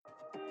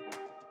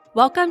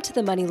Welcome to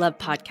the Money Love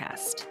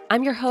Podcast.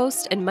 I'm your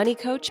host and money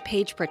coach,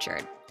 Paige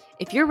Pritchard.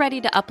 If you're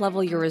ready to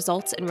uplevel your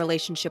results in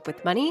relationship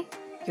with money,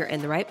 you're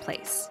in the right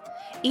place.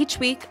 Each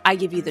week, I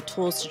give you the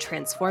tools to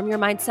transform your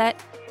mindset,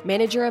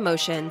 manage your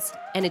emotions,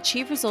 and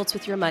achieve results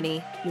with your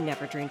money you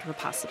never dreamed were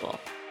possible.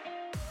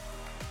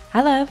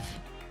 Hi, love.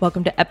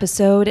 Welcome to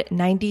episode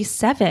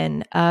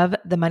 97 of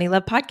the Money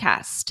Love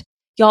Podcast.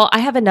 Y'all, I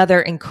have another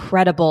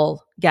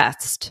incredible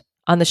guest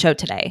on the show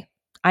today.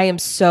 I am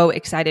so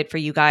excited for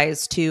you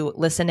guys to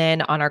listen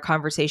in on our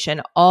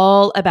conversation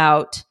all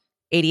about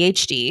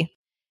ADHD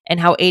and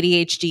how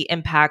ADHD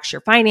impacts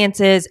your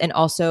finances and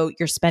also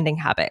your spending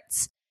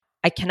habits.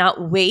 I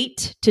cannot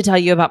wait to tell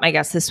you about my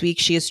guest this week.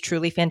 She is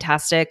truly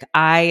fantastic.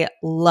 I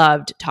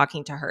loved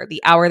talking to her.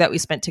 The hour that we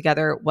spent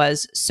together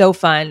was so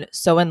fun,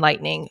 so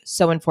enlightening,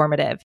 so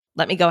informative.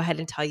 Let me go ahead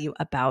and tell you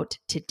about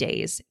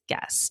today's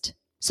guest.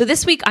 So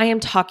this week I am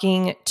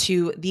talking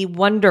to the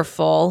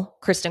wonderful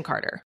Kristen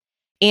Carter.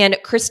 And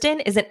Kristen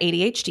is an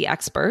ADHD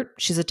expert.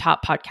 She's a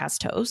top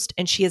podcast host,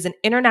 and she is an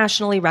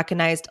internationally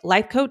recognized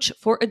life coach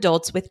for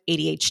adults with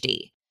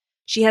ADHD.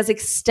 She has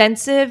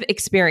extensive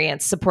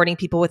experience supporting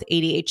people with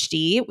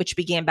ADHD, which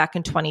began back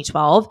in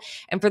 2012.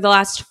 And for the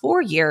last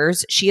 4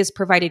 years, she has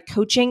provided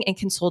coaching and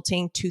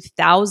consulting to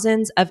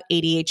thousands of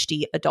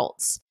ADHD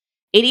adults.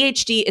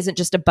 ADHD isn't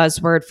just a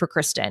buzzword for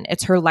Kristen,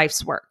 it's her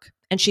life's work.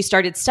 And she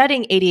started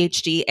studying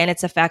ADHD and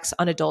its effects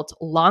on adults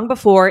long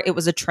before it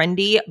was a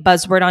trendy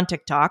buzzword on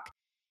TikTok.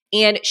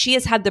 And she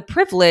has had the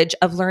privilege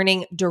of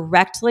learning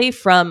directly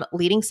from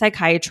leading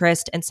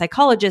psychiatrists and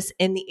psychologists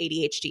in the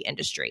ADHD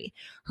industry.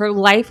 Her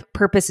life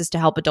purpose is to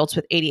help adults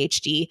with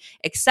ADHD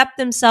accept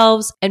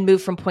themselves and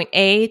move from point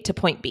A to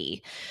point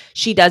B.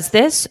 She does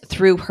this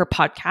through her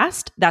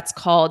podcast that's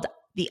called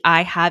the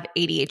I Have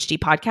ADHD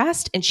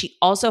podcast. And she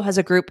also has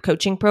a group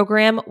coaching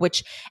program,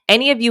 which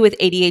any of you with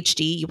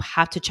ADHD, you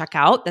have to check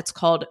out. That's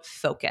called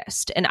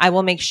Focused. And I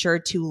will make sure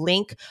to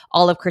link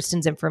all of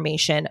Kristen's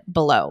information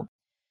below.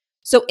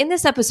 So in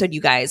this episode, you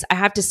guys, I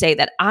have to say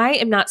that I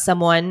am not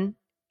someone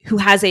who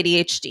has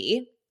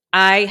ADHD.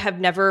 I have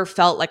never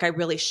felt like I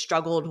really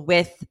struggled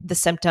with the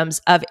symptoms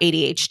of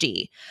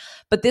ADHD.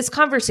 But this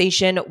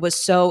conversation was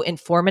so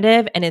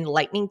informative and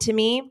enlightening to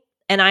me.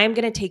 And I am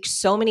going to take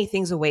so many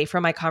things away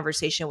from my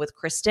conversation with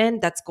Kristen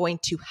that's going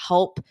to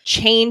help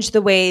change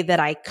the way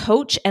that I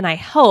coach and I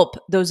help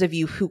those of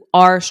you who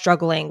are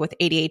struggling with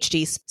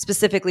ADHD,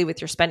 specifically with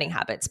your spending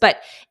habits.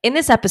 But in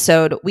this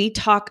episode, we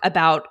talk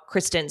about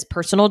Kristen's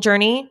personal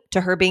journey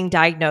to her being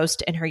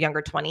diagnosed in her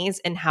younger 20s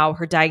and how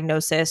her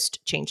diagnosis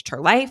changed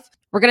her life.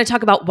 We're going to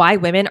talk about why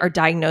women are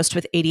diagnosed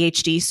with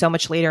ADHD so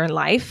much later in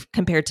life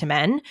compared to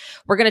men.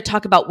 We're going to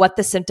talk about what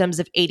the symptoms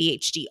of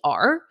ADHD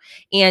are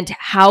and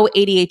how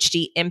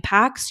ADHD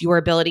impacts your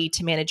ability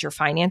to manage your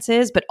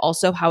finances, but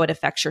also how it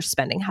affects your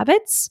spending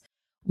habits.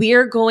 We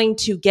are going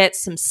to get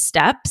some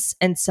steps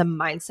and some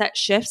mindset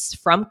shifts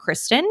from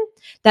Kristen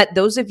that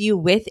those of you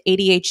with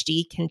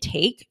ADHD can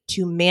take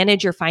to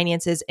manage your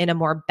finances in a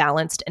more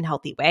balanced and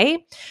healthy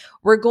way.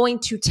 We're going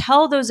to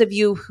tell those of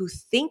you who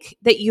think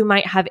that you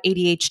might have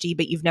ADHD,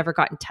 but you've never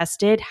gotten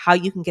tested, how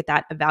you can get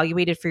that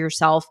evaluated for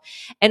yourself.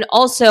 And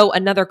also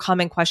another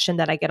common question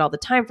that I get all the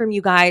time from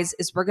you guys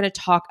is we're going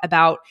to talk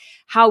about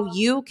how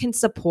you can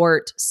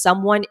support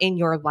someone in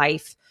your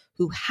life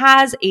who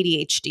has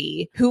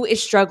ADHD, who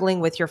is struggling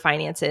with your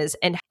finances,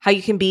 and how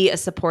you can be a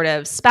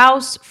supportive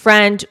spouse,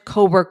 friend,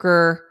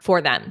 coworker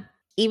for them.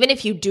 Even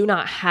if you do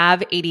not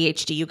have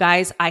ADHD, you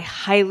guys, I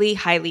highly,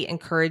 highly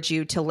encourage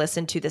you to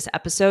listen to this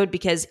episode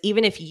because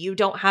even if you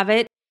don't have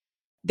it,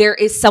 there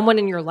is someone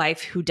in your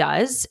life who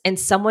does, and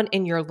someone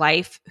in your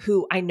life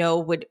who I know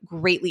would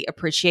greatly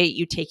appreciate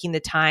you taking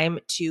the time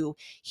to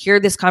hear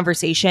this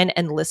conversation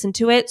and listen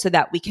to it so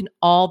that we can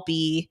all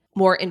be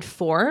more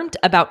informed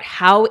about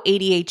how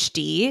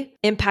ADHD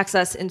impacts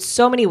us in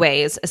so many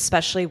ways,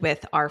 especially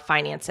with our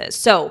finances.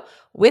 So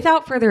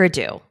without further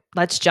ado,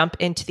 let's jump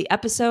into the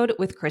episode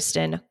with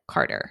Kristen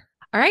Carter.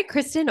 All right,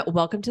 Kristen,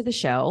 welcome to the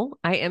show.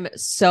 I am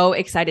so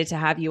excited to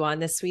have you on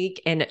this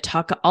week and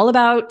talk all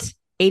about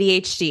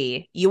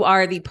ADHD. You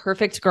are the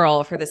perfect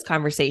girl for this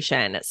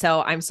conversation.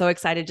 So I'm so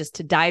excited just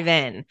to dive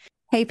in.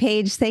 Hey,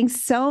 Paige,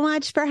 thanks so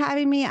much for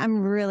having me.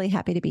 I'm really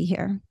happy to be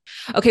here.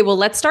 Okay, well,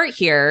 let's start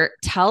here.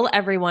 Tell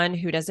everyone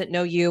who doesn't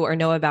know you or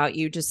know about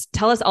you, just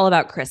tell us all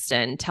about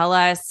Kristen. Tell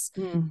us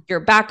your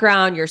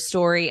background, your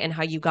story, and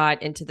how you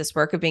got into this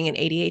work of being an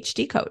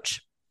ADHD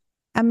coach.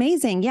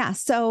 Amazing. Yeah.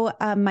 So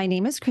my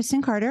name is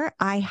Kristen Carter.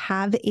 I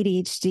have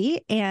ADHD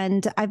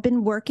and I've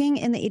been working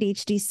in the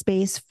ADHD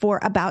space for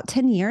about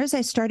 10 years.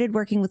 I started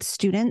working with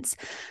students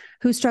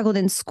who struggled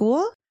in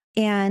school,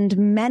 and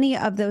many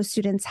of those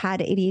students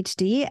had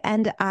ADHD.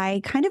 And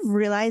I kind of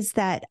realized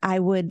that I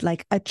would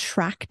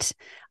attract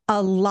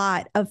a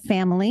lot of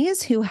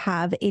families who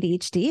have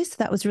ADHD. So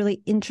that was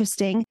really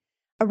interesting.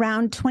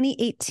 Around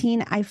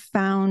 2018, I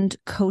found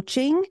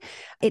coaching.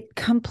 It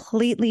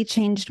completely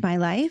changed my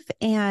life.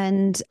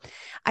 And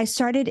I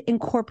started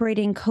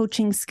incorporating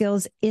coaching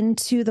skills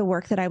into the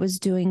work that I was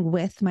doing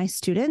with my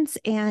students,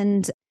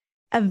 and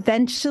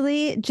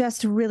eventually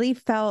just really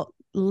felt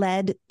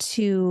led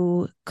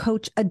to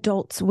coach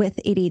adults with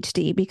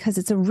ADHD because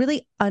it's a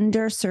really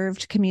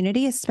underserved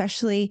community,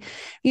 especially,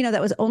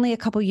 that was only a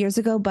couple years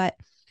ago, but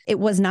it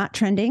was not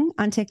trending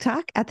on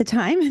TikTok at the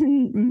time.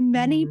 And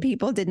many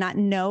people did not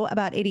know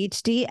about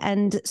ADHD.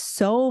 And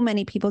so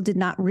many people did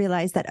not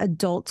realize that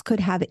adults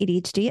could have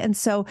ADHD. And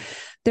so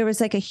there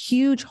was like a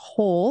huge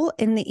hole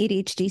in the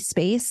ADHD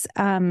space.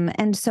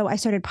 And so I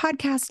started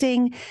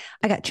podcasting.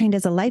 I got trained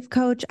as a life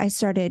coach. I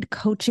started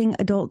coaching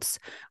adults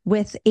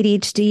with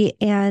ADHD.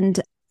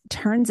 And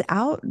turns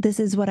out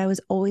this is what I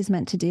was always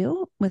meant to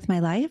do with my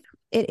life.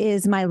 It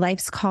is my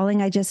life's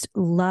calling. I just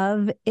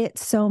love it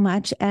so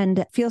much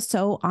and feel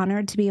so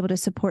honored to be able to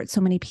support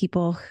so many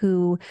people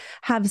who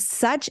have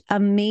such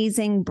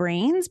amazing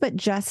brains, but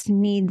just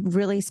need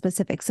really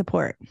specific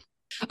support.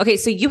 Okay,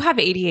 so you have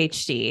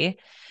ADHD.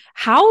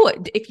 How,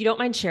 if you don't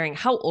mind sharing,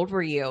 how old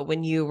were you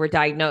when you were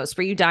diagnosed?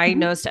 Were you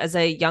diagnosed as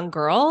a young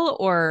girl,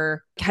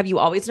 or have you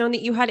always known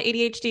that you had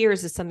ADHD, or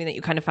is this something that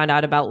you kind of found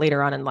out about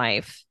later on in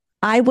life?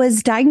 I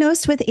was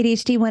diagnosed with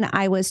ADHD when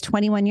I was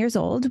 21 years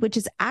old, which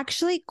is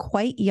actually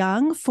quite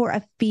young for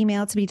a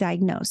female to be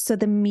diagnosed. So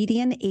the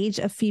median age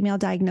of female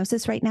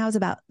diagnosis right now is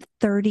about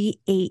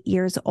 38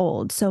 years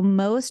old. So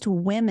most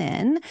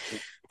women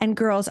and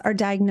girls are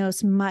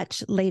diagnosed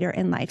much later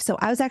in life. So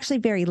I was actually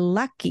very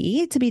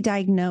lucky to be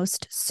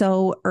diagnosed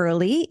so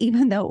early,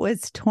 even though it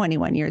was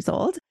 21 years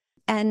old.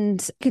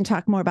 And you can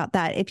talk more about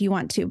that if you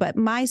want to. But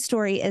my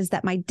story is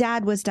that my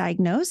dad was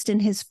diagnosed in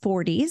his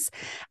 40s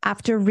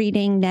after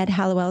reading Ned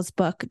Hallowell's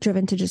book,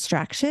 Driven to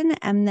Distraction.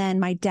 And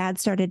then my dad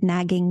started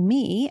nagging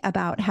me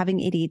about having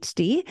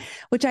ADHD,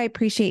 which I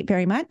appreciate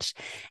very much.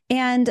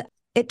 And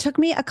it took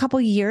me a couple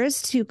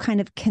years to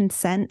kind of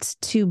consent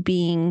to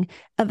being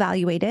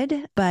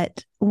evaluated.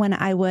 But when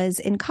I was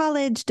in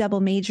college,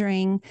 double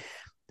majoring,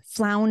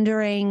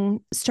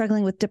 floundering,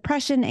 struggling with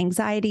depression,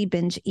 anxiety,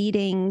 binge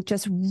eating,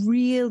 just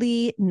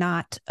really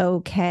not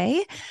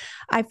okay,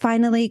 I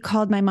finally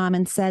called my mom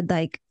and said,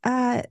 Dad's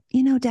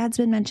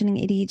been mentioning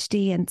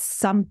ADHD and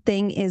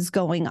something is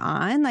going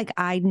on. Like,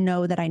 I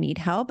know that I need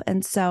help.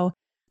 And so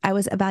I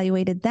was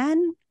evaluated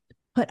then,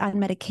 put on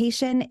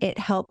medication. It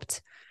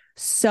helped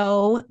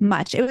so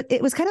much.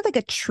 It was kind of like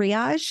a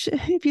triage.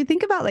 If you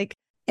think about like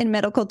in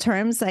medical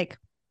terms, like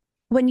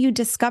when you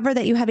discover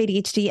that you have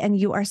ADHD and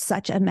you are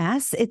such a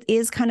mess, it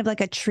is kind of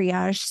like a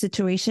triage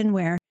situation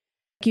where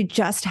you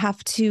just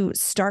have to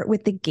start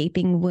with the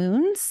gaping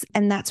wounds.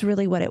 And that's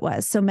really what it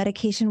was. So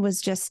medication was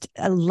just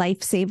a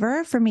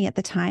lifesaver for me at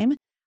the time.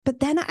 But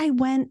then I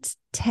went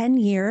 10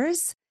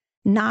 years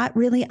not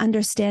really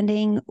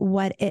understanding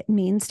what it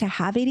means to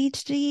have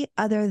ADHD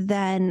other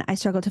than I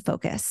struggled to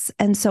focus.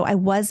 And so I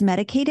was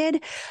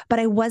medicated, but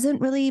I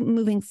wasn't really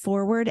moving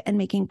forward and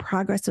making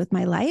progress with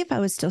my life. I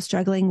was still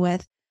struggling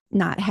with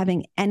not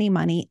having any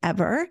money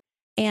ever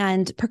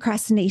and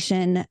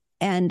procrastination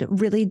and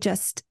really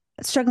just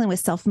struggling with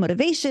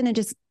self-motivation and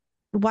just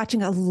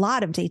watching a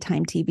lot of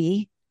daytime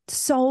TV,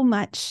 so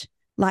much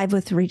Live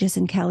with Regis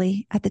and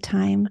Kelly at the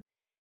time.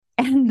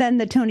 And then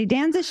the Tony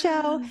Danza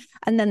show,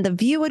 and then The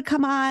View would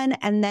come on,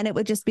 and then it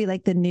would just be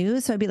like the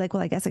news. So I'd be like,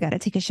 well, I guess I got to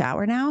take a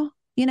shower now,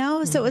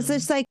 So it was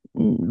just like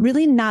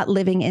really not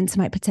living into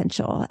my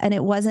potential. And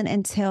it wasn't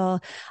until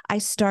I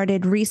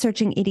started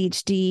researching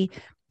ADHD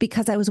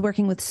because I was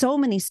working with so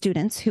many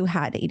students who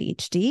had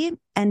ADHD.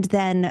 And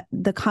then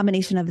the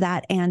combination of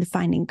that and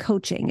finding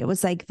coaching, it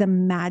was like the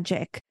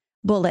magic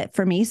bullet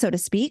for me, so to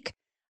speak.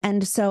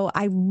 And so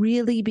I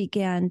really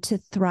began to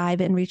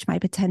thrive and reach my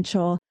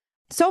potential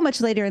so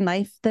much later in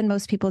life than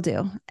most people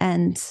do.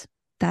 And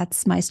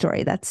that's my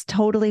story. That's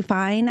totally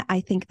fine. I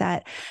think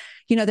that,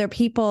 there are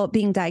people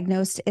being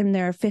diagnosed in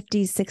their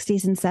 50s,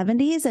 60s, and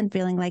 70s and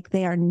feeling like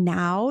they are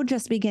now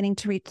just beginning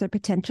to reach their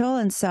potential.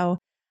 And so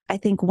I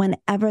think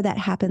whenever that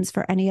happens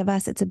for any of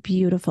us, it's a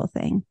beautiful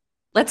thing.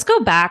 Let's go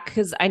back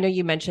because I know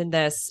you mentioned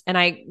this, and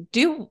I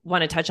do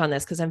want to touch on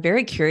this because I'm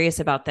very curious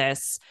about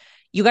this.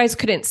 You guys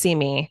couldn't see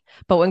me,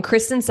 but when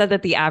Kristen said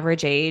that the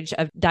average age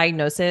of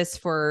diagnosis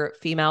for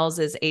females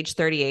is age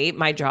 38,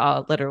 my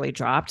jaw literally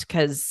dropped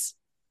because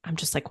I'm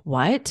just like,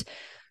 what?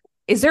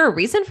 Is there a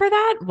reason for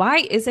that? Why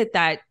is it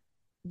that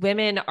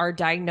women are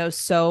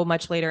diagnosed so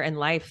much later in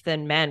life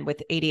than men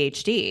with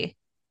ADHD?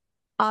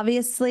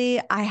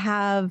 Obviously, I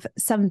have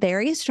some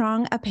very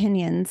strong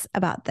opinions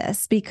about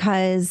this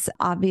because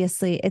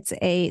obviously it's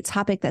a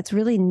topic that's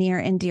really near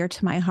and dear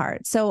to my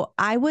heart. So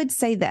I would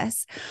say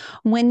this,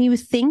 when you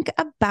think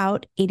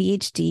about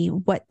ADHD,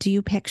 what do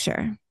you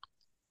picture?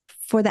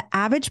 For the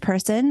average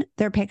person,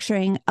 they're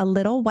picturing a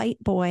little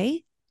white boy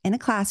in a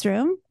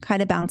classroom,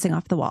 kind of bouncing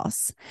off the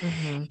walls.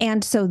 Mm-hmm.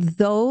 And so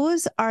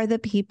those are the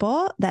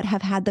people that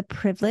have had the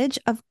privilege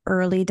of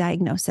early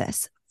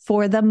diagnosis.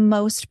 For the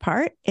most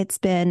part, it's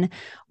been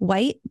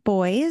white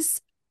boys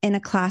in a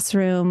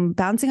classroom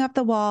bouncing off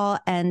the wall,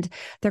 and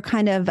they're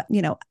kind of,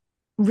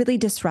 really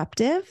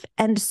disruptive.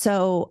 And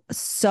so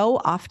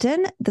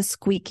often the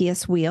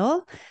squeakiest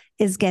wheel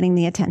is getting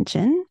the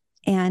attention.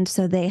 And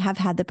so they have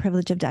had the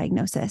privilege of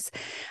diagnosis.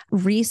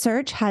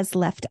 Research has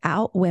left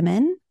out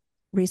women.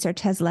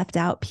 Research has left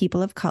out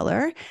people of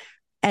color.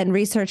 And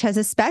research has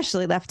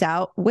especially left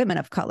out women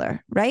of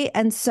color, right?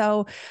 And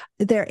so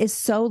there is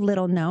so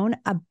little known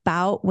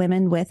about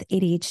women with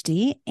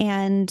ADHD.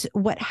 And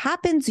what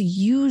happens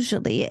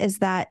usually is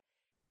that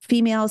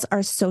females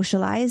are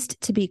socialized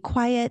to be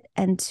quiet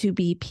and to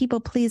be people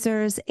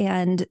pleasers.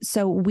 And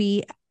so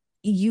we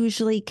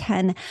usually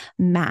can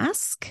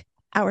mask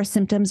our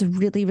symptoms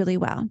really, really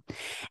well.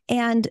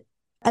 And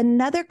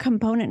another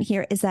component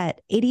here is that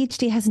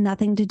ADHD has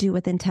nothing to do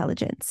with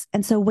intelligence.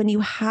 And so when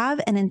you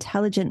have an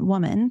intelligent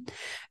woman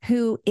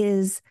who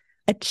is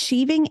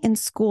achieving in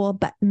school,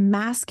 but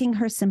masking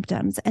her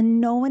symptoms, and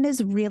no one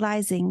is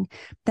realizing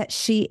that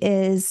she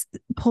is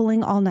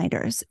pulling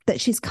all-nighters,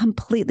 that she's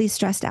completely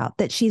stressed out,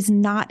 that she's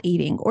not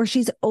eating or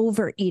she's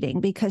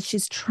overeating because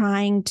she's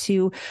trying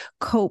to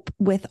cope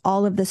with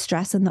all of the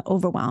stress and the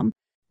overwhelm.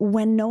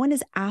 When no one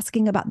is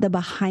asking about the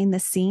behind the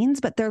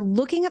scenes, but they're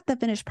looking at the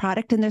finished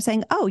product and they're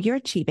saying, oh, you're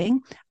achieving.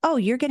 Oh,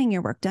 you're getting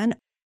your work done.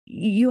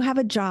 You have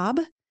a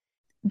job.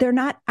 They're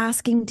not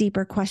asking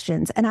deeper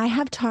questions. And I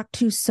have talked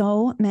to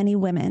so many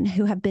women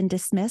who have been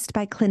dismissed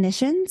by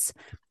clinicians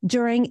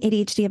during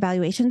ADHD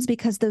evaluations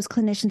because those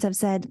clinicians have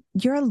said,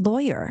 you're a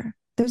lawyer.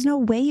 There's no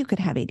way you could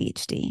have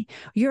ADHD.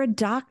 You're a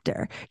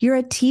doctor. You're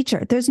a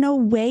teacher. There's no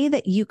way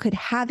that you could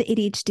have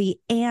ADHD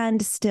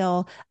and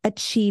still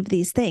achieve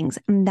these things.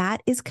 And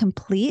that is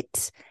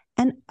complete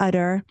and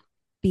utter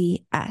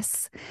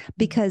BS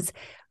because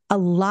a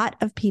lot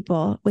of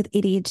people with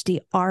ADHD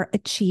are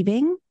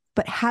achieving,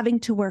 but having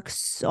to work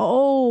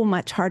so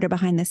much harder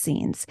behind the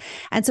scenes.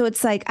 And so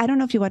it's like, I don't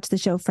know if you watch the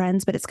show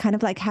Friends, but it's kind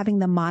of like having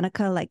the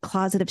Monica like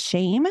closet of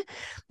shame.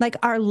 Like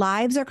our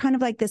lives are kind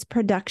of like this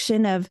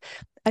production of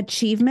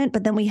achievement,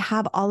 but then we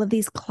have all of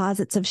these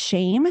closets of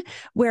shame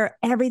where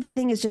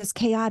everything is just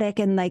chaotic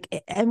and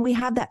we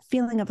have that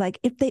feeling of like,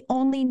 if they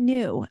only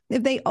knew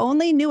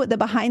what the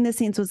behind the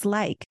scenes was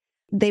like,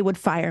 they would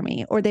fire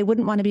me or they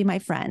wouldn't want to be my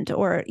friend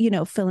or,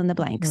 fill in the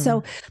blank.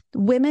 So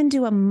women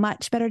do a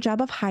much better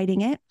job of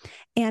hiding it.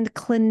 And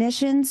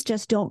clinicians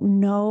just don't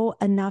know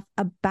enough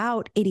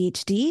about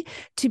ADHD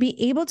to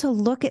be able to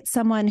look at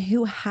someone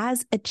who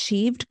has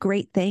achieved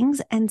great things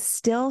and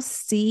still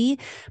see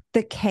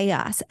the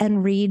chaos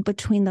and read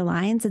between the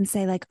lines and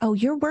say like, oh,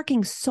 you're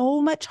working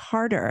so much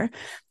harder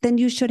than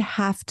you should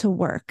have to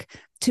work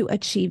to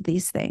achieve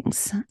these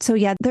things. So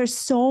yeah, there's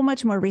so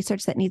much more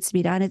research that needs to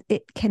be done.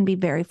 It can be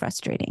very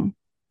frustrating.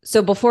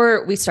 So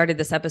before we started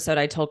this episode,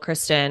 I told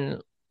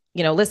Kristen,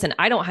 listen,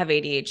 I don't have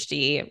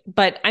ADHD,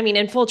 but I mean,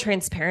 in full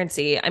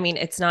transparency, I mean,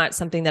 it's not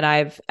something that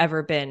I've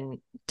ever been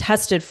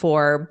tested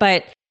for,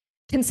 but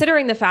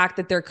considering the fact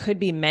that there could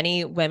be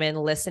many women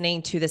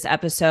listening to this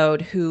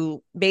episode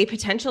who may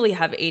potentially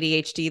have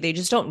ADHD, they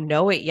just don't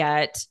know it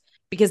yet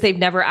because they've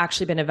never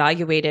actually been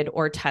evaluated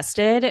or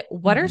tested.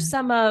 What are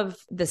some of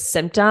the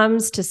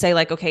symptoms to say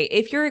like, okay,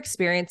 if you're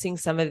experiencing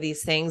some of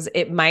these things,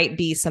 it might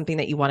be something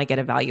that you want to get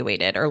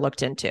evaluated or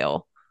looked into?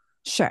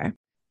 Sure.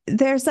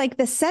 There's like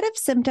the set of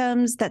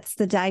symptoms that's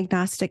the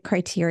diagnostic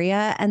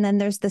criteria. And then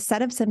there's the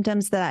set of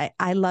symptoms that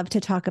I love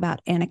to talk about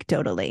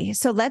anecdotally.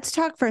 So let's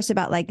talk first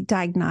about like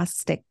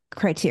diagnostic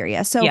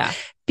criteria. So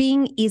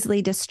being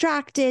easily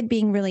distracted,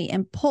 being really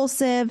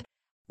impulsive,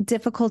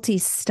 difficulty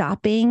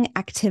stopping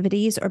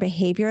activities or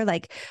behavior,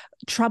 like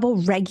trouble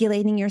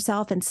regulating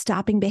yourself and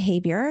stopping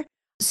behavior,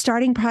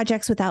 starting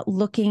projects without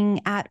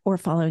looking at or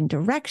following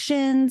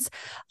directions,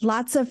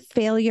 lots of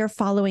failure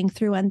following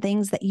through on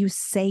things that you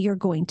say you're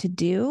going to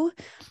do,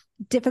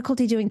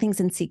 difficulty doing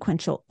things in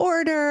sequential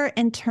order,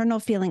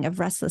 internal feeling of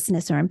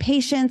restlessness or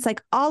impatience,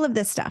 like all of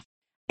this stuff.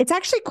 It's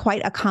actually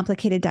quite a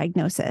complicated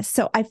diagnosis.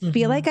 So I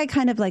feel like I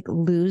kind of like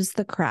lose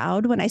the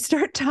crowd when I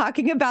start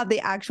talking about the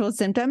actual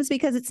symptoms,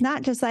 because it's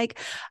not just like,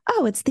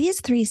 oh, it's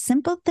these 3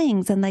 simple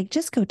things and like,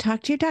 just go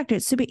talk to your doctor.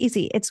 It's super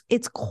easy.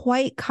 It's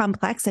quite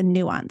complex and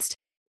nuanced.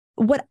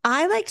 What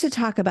I like to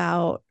talk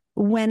about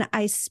when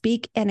I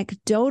speak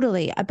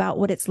anecdotally about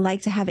what it's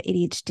like to have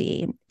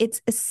ADHD, it's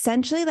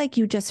essentially like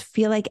you just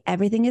feel like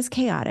everything is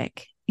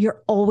chaotic.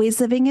 You're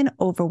always living in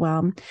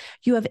overwhelm.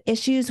 You have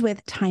issues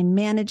with time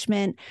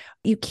management.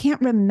 You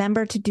can't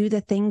remember to do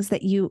the things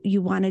that you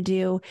want to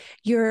do.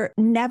 You're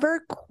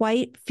never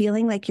quite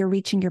feeling like you're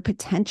reaching your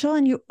potential.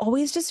 And you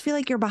always just feel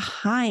like you're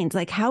behind.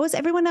 Like, how is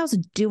everyone else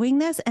doing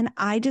this? And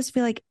I just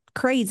feel like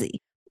crazy.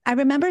 I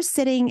remember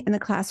sitting in the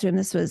classroom.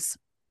 This was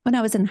when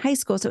I was in high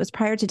school. So it was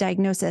prior to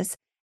diagnosis.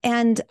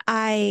 And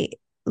I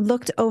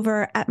looked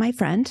over at my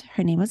friend.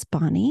 Her name was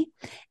Bonnie.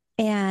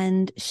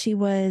 And she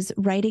was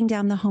writing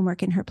down the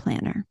homework in her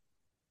planner.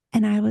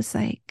 And I was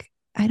like,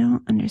 I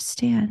don't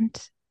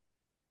understand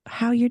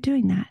how you're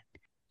doing that.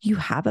 You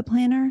have a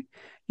planner.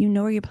 You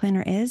know where your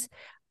planner is.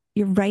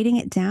 You're writing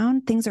it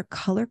down. Things are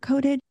color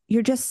coded.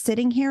 You're just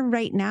sitting here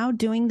right now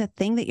doing the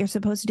thing that you're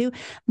supposed to do.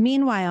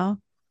 Meanwhile,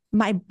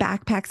 my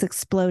backpack's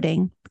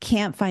exploding.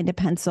 Can't find a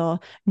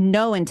pencil.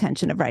 No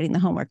intention of writing the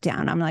homework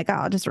down. I'm like, oh,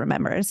 I'll just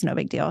remember. It's no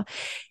big deal.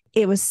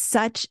 It was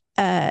such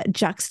a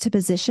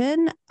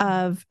juxtaposition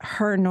of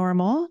her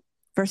normal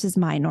versus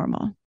my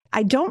normal.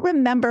 I don't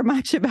remember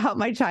much about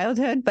my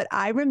childhood, but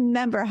I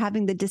remember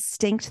having the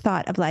distinct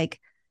thought of like,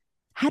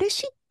 how does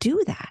she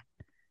do that?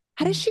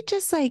 How does she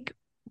just like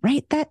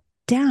write that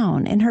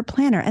down in her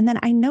planner? And then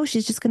I know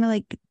she's just going to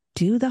like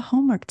do the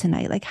homework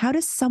tonight. Like, how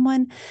does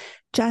someone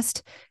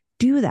just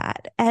do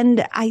that?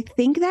 And I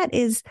think that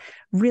is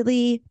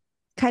really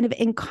kind of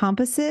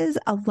encompasses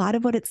a lot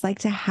of what it's like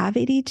to have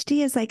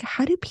ADHD. Is like,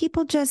 how do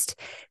people just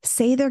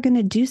say they're going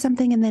to do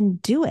something and then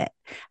do it?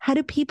 How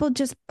do people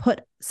just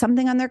put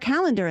something on their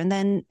calendar and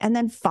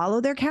then follow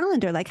their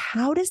calendar? Like,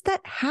 how does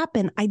that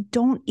happen? I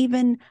don't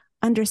even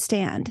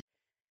understand.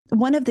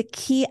 One of the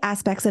key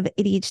aspects of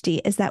ADHD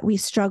is that we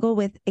struggle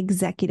with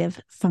executive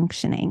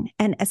functioning.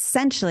 And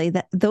essentially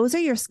that those are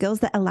your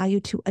skills that allow you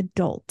to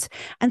adult.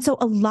 And so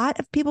a lot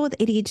of people with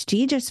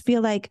ADHD just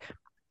feel like,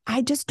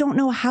 I just don't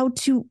know how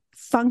to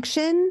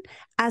function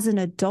as an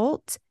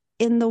adult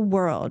in the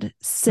world.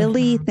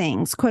 Silly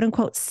things, quote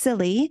unquote,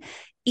 silly,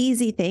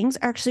 easy things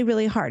are actually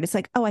really hard. It's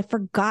like, oh, I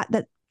forgot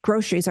that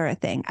groceries are a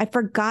thing. I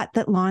forgot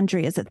that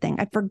laundry is a thing.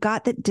 I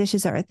forgot that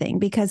dishes are a thing,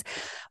 because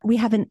we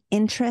have an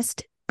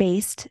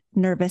interest-based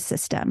nervous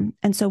system.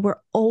 And so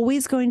we're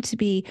always going to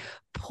be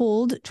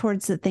pulled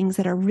towards the things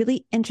that are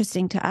really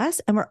interesting to us.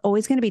 And we're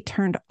always going to be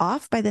turned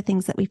off by the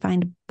things that we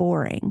find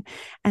boring.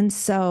 And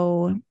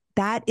so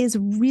that is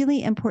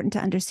really important to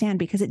understand,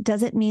 because it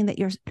doesn't mean that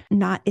you're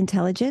not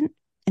intelligent,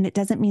 and it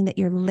doesn't mean that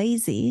you're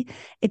lazy.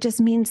 It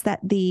just means that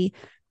the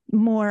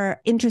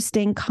more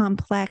interesting,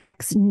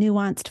 complex,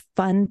 nuanced,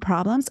 fun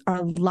problems are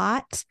a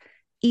lot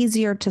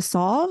easier to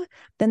solve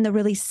than the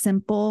really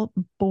simple,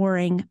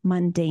 boring,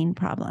 mundane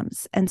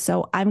problems. And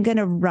so I'm going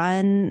to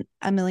run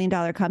 $1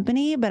 million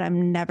company, but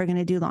I'm never going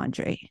to do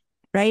laundry.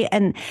 Right.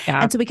 And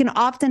so we can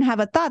often have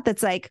a thought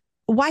that's like,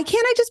 why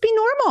can't I just be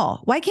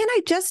normal? Why can't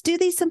I just do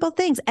these simple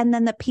things? And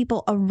then the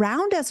people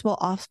around us will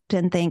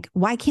often think,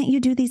 why can't you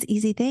do these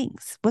easy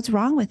things? What's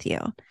wrong with you?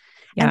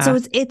 Yeah. And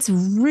so it's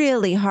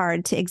really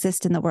hard to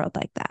exist in the world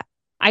like that.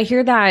 I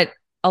hear that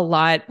a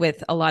lot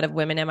with a lot of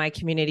women in my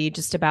community,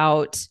 just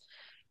about,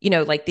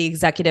 like the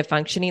executive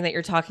functioning that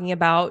you're talking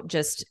about,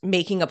 just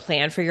making a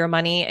plan for your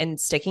money and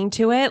sticking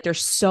to it.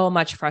 There's so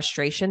much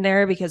frustration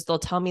there, because they'll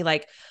tell me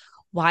like,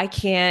 why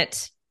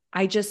can't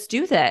I just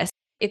do this?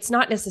 It's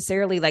not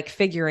necessarily like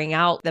figuring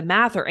out the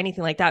math or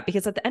anything like that,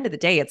 because at the end of the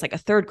day, it's like a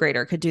third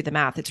grader could do the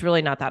math. It's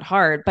really not that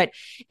hard, but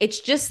it's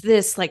just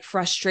this like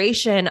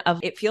frustration of,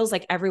 it feels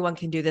like everyone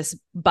can do this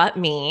but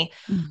me.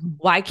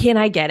 Why can't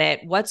I get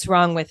it? What's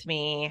wrong with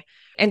me?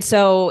 And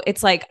so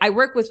it's like, I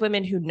work with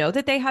women who know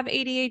that they have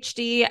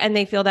ADHD and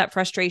they feel that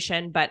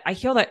frustration, but I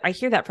hear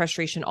that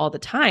frustration all the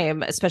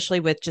time, especially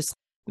with just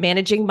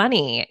managing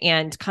money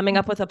and coming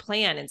up with a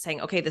plan and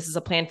saying, okay, this is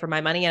a plan for my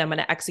money and I'm going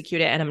to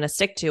execute it and I'm going to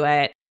stick to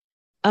it.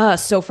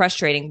 So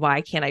frustrating.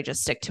 Why can't I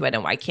just stick to it?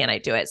 And why can't I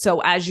do it? So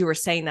as you were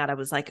saying that, I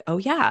was like, oh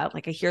yeah,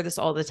 like I hear this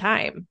all the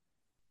time.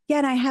 Yeah.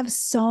 And I have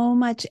so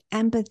much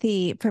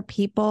empathy for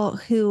people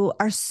who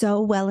are so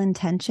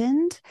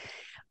well-intentioned,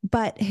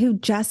 but who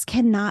just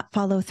cannot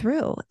follow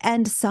through.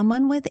 And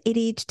someone with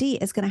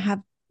ADHD is going to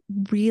have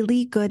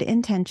really good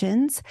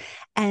intentions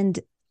and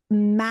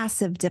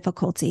massive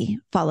difficulty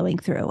following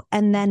through.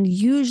 And then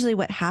usually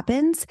what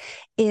happens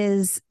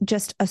is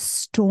just a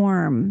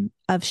storm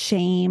of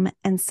shame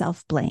and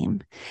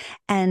self-blame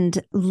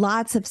and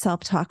lots of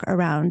self-talk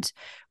around,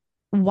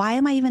 why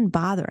am I even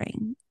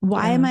bothering?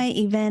 Why am I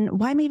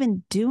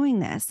even doing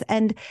this?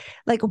 And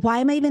like, why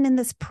am I even in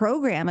this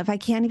program if I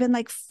can't even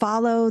like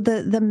follow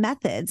the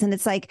methods? And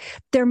it's like,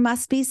 there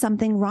must be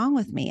something wrong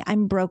with me.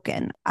 I'm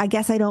broken. I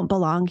guess I don't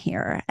belong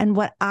here. And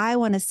what I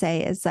want to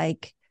say is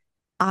like,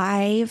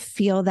 I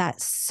feel that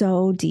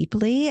so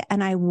deeply.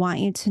 And I want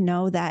you to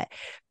know that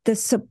the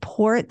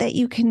support that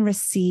you can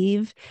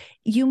receive,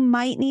 you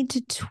might need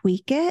to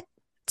tweak it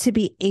to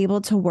be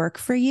able to work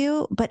for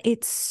you, but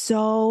it's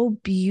so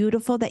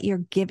beautiful that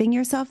you're giving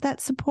yourself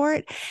that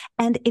support.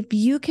 And if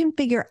you can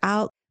figure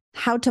out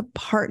how to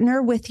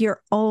partner with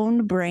your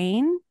own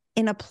brain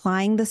in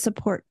applying the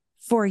support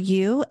for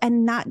you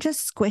and not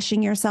just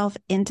squishing yourself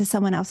into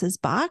someone else's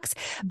box,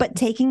 but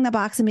taking the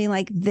box and being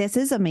like, this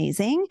is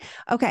amazing.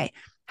 Okay,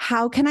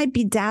 how can I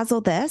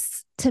bedazzle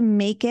this to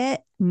make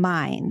it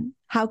mine?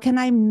 How can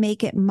I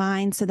make it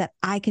mine so that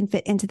I can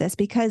fit into this?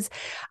 Because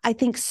I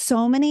think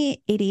so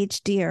many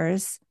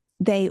ADHDers,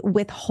 they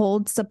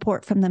withhold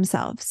support from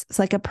themselves. It's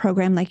like a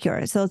program like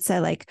yours. So let's say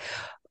like,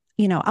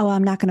 oh,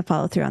 I'm not going to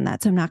follow through on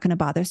that, so I'm not going to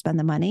bother spend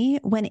the money.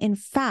 When in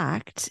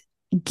fact,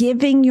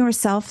 giving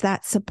yourself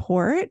that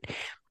support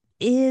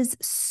is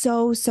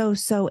so, so,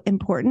 so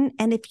important.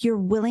 And if you're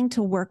willing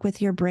to work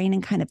with your brain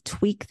and kind of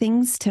tweak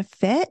things to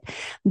fit,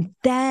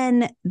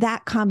 then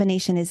that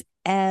combination is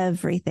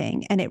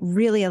everything. And it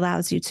really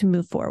allows you to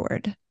move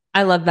forward.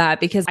 I love that,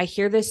 because I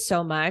hear this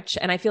so much.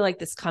 And I feel like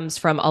this comes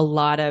from a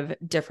lot of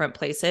different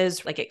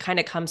places. Like it kind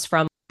of comes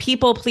from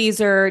people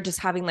pleaser, just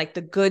having like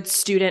the good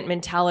student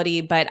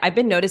mentality. But I've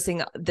been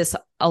noticing this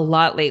a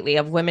lot lately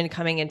of women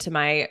coming into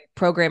my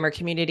program or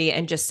community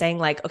and just saying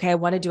like, okay, I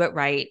want to do it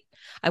right.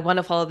 I want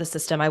to follow the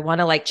system. I want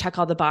to like check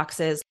all the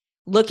boxes.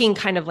 looking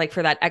kind of like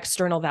for that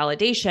external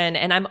validation.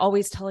 And I'm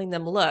always telling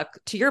them, look,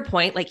 to your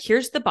point, like,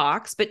 here's the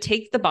box, but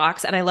take the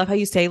box. And I love how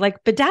you say,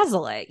 like,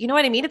 bedazzle it. You know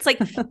what I mean? It's like,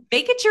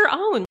 make it your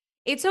own.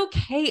 It's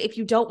okay if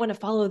you don't want to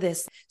follow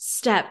this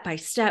step by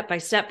step by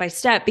step by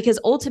step, because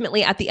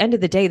ultimately at the end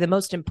of the day, the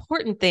most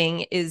important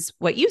thing is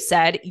what you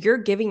said. You're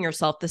giving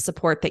yourself the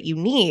support that you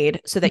need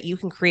so that you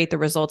can create the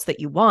results that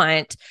you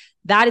want.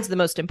 That is the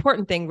most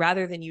important thing,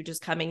 rather than you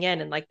just coming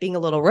in and like being a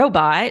little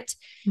robot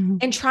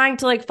and trying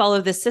to like follow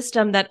this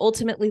system that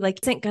ultimately like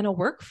isn't going to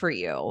work for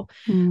you.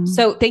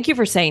 So thank you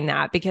for saying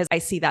that, because I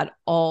see that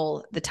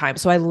all the time.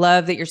 So I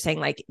love that you're saying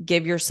like,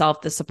 give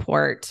yourself the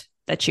support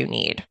that you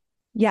need.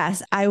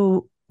 Yes,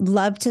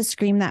 love to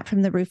scream that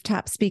from the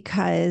rooftops,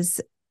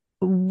 because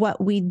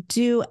what we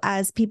do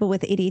as people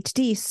with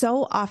ADHD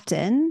so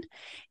often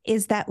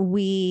is that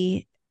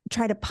we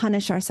try to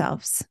punish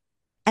ourselves.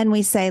 And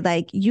we say,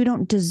 like, you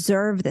don't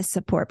deserve this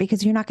support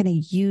because you're not going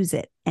to use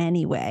it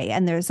anyway.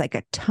 And there's like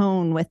a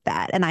tone with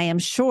that. And I am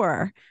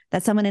sure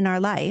that someone in our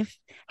life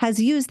has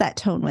used that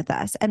tone with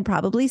us and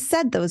probably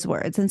said those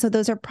words. And so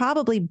those are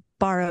probably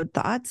borrowed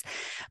thoughts.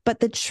 But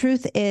the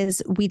truth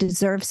is, we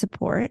deserve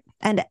support.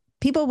 And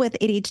people with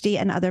ADHD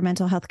and other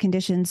mental health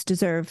conditions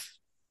deserve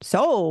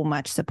so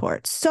much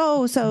support.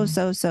 So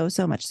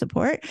much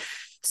support.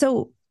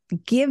 So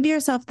give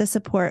yourself the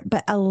support,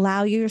 but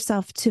allow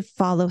yourself to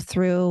follow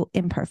through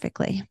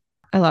imperfectly.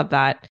 I love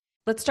that.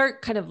 Let's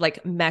start kind of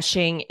like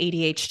meshing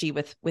ADHD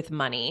with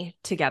money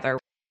together.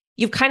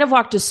 You've kind of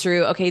walked us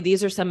through, okay,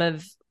 these are some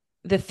of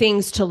the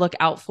things to look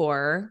out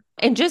for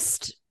and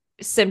just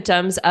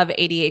symptoms of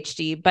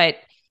ADHD, but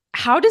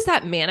how does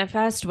that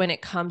manifest when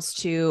it comes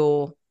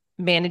to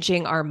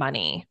managing our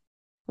money?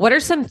 What are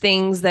some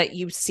things that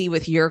you see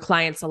with your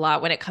clients a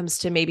lot when it comes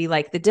to maybe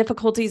like the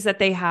difficulties that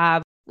they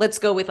have? Let's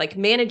go with like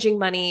managing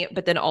money,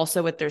 but then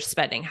also with their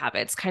spending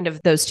habits, kind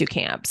of those two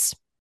camps.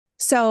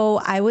 So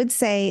I would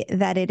say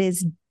that it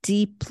is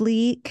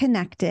deeply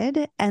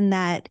connected and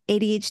that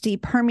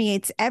ADHD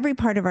permeates every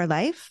part of our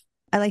life.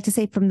 I like to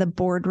say from the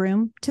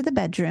boardroom to the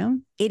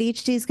bedroom,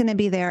 ADHD is going to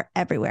be there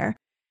everywhere.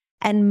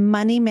 And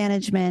money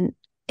management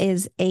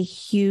is a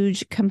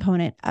huge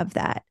component of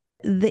that.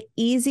 The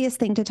easiest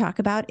thing to talk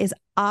about is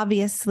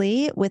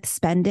obviously with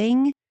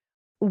spending,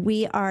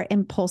 we are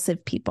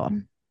impulsive people.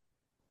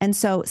 And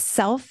so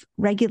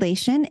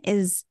self-regulation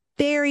is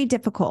very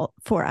difficult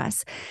for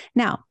us.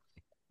 Now,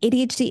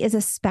 ADHD is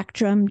a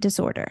spectrum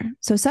disorder.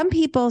 So some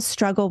people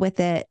struggle with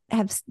it,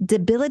 have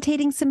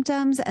debilitating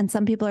symptoms, and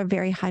some people are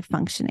very high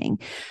functioning.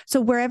 So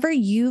wherever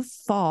you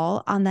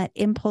fall on that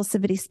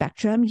impulsivity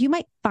spectrum, you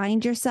might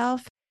find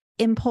yourself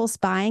impulse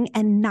buying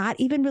and not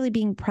even really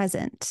being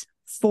present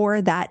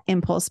for that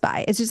impulse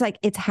buy. It's just like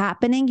it's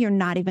happening. You're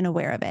not even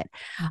aware of it.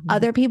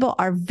 Other people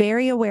are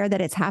very aware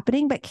that it's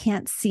happening, but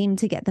can't seem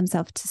to get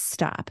themselves to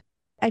stop.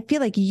 I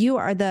feel like you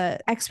are the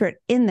expert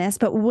in this,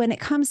 but when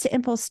it comes to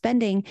impulse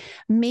spending,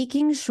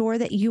 making sure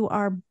that you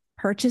are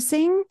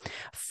purchasing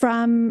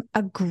from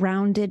a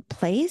grounded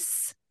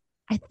place,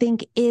 I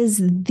think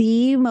is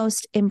the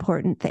most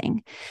important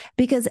thing,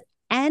 because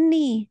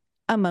any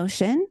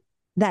emotion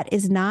that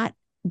is not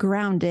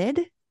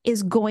grounded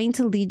is going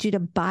to lead you to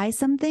buy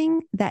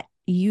something that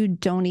you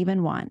don't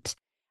even want.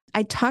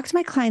 I talk to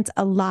my clients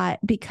a lot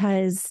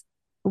because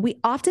we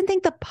often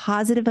think the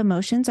positive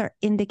emotions are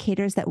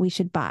indicators that we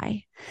should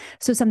buy.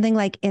 So something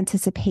like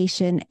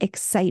anticipation,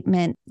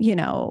 excitement,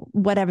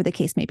 whatever the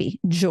case may be,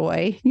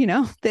 joy,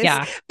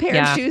 this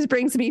pair of shoes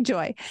brings me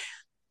joy.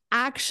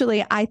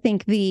 Actually, I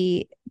think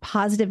the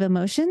positive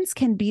emotions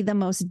can be the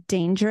most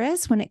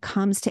dangerous when it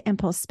comes to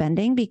impulse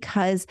spending,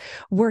 because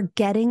we're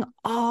getting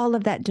all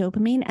of that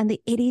dopamine, and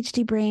the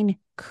ADHD brain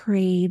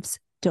craves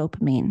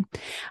dopamine.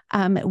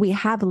 We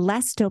have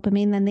less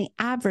dopamine than the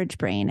average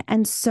brain.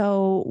 And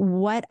so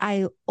what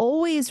I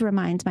always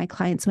remind my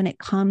clients when it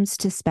comes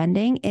to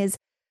spending is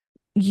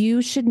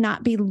you should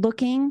not be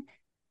looking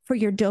for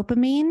your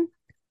dopamine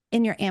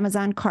in your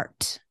Amazon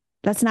cart.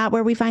 That's not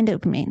where we find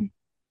dopamine.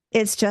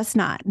 It's just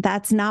not.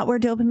 That's not where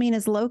dopamine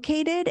is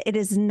located. It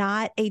is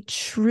not a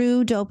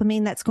true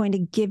dopamine that's going to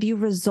give you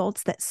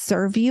results that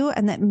serve you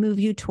and that move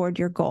you toward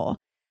your goal.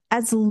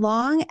 As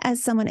long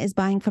as someone is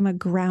buying from a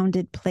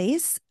grounded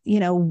place,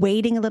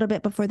 waiting a little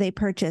bit before they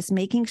purchase,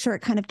 making sure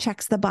it kind of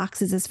checks the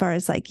boxes as far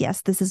as like,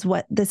 yes, this is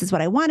what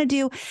I want to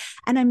do.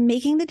 And I'm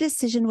making the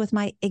decision with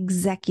my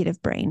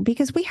executive brain,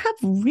 because we have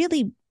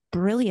really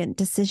brilliant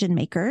decision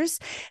makers.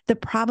 The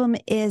problem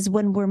is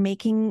when we're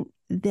making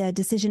the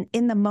decision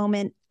in the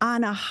moment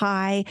on a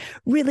high,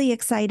 really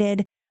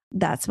excited,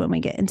 that's when we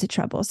get into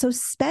trouble. So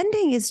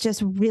spending is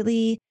just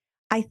really,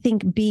 I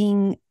think,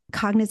 being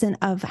cognizant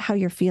of how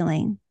you're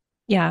feeling.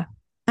 Yeah.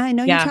 I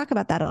know you talk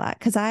about that a lot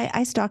because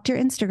I stalked your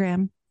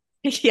Instagram.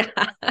 Yeah,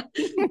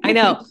 I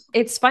know.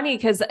 It's funny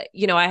because,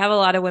 I have a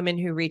lot of women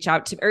who reach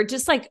out to, or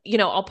just like,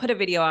 I'll put a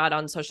video out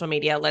on social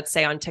media, let's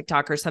say on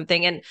TikTok or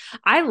something. And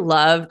I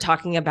love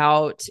talking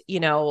about,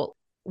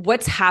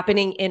 what's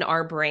happening in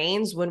our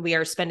brains when we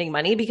are spending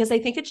money, because I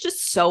think it's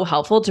just so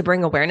helpful to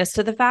bring awareness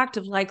to the fact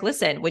of like,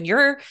 listen, when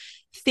you're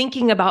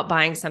thinking about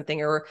buying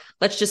something, or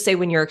let's just say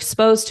when you're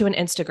exposed to an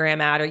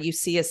Instagram ad or you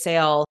see a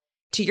sale,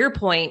 to your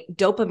point,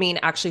 dopamine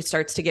actually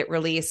starts to get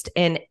released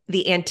in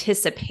the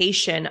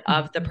anticipation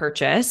of the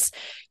purchase.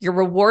 Your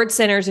reward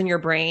centers in your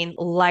brain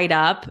light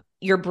up.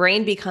 Your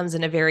brain becomes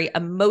in a very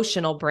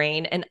emotional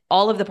brain, and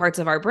all of the parts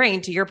of our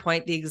brain, to your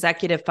point, the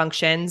executive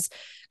functions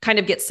kind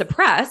of get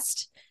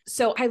suppressed.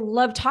 So I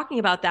love talking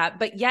about that,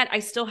 but yet I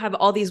still have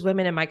all these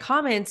women in my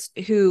comments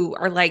who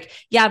are like,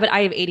 yeah, but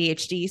I have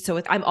ADHD.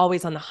 So I'm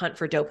always on the hunt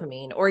for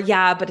dopamine, or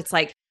yeah, but it's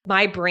like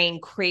my brain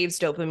craves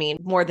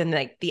dopamine more than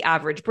like the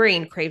average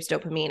brain craves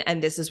dopamine.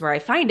 And this is where I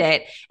find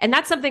it. And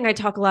that's something I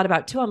talk a lot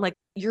about too. I'm like,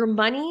 your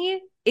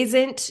money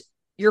isn't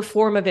your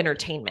form of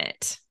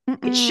entertainment.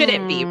 It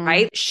shouldn't be,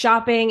 right?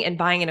 Shopping and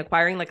buying and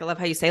acquiring. Like, I love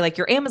how you say, like,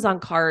 your Amazon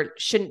cart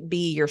shouldn't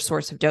be your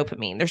source of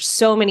dopamine. There's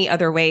so many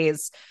other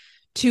ways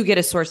to get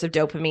a source of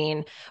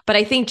dopamine. But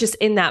I think just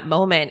in that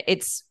moment,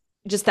 it's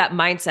just that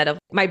mindset of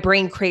my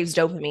brain craves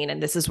dopamine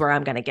and this is where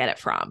I'm going to get it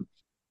from.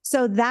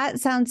 So that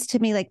sounds to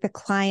me like the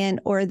client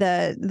or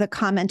the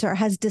commenter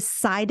has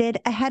decided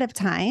ahead of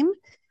time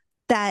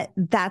that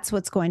that's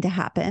what's going to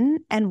happen.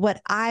 And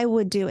what I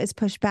would do is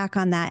push back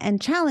on that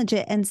and challenge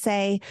it and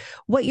say,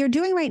 what you're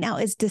doing right now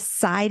is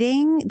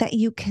deciding that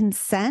you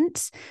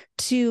consent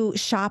to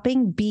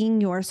shopping being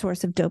your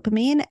source of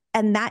dopamine.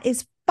 And that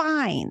is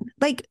fine.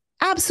 Like,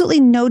 absolutely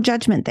no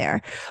judgment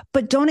there,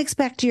 but don't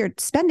expect your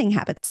spending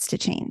habits to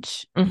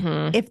change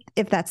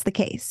if that's the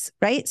case,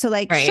 right? So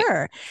like,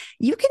 sure,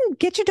 you can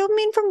get your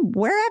dopamine from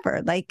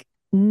wherever, like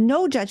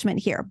no judgment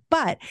here.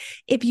 But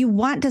if you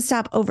want to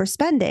stop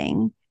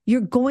overspending,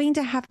 you're going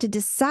to have to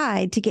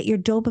decide to get your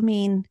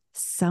dopamine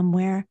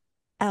somewhere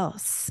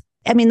else.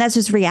 I mean, that's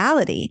just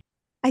reality.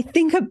 I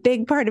think a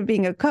big part of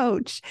being a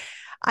coach,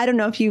 I don't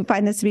know if you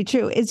find this to be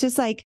true, is just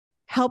like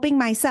helping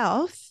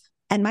myself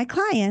and my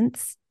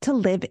clients to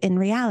live in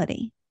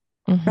reality,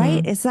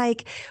 right? It's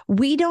like,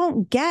 we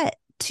don't get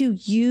to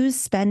use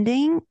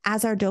spending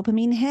as our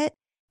dopamine hit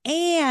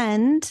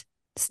and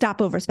stop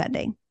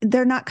overspending.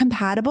 They're not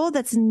compatible.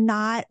 That's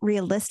not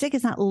realistic.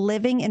 It's not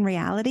living in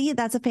reality.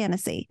 That's a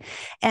fantasy.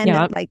 And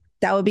like,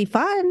 that would be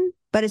fun,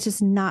 but it's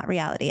just not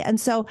reality. And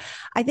so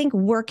I think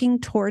working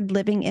toward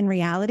living in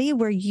reality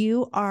where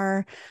you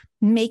are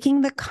making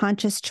the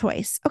conscious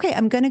choice. Okay,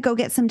 I'm going to go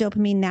get some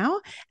dopamine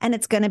now, and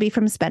it's going to be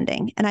from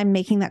spending. And I'm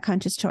making that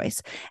conscious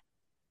choice.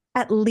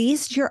 At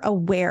least you're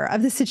aware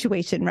of the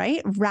situation,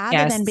 right?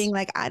 Rather than being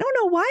like, I don't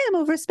know why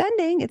I'm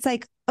overspending. It's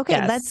like,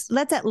 okay,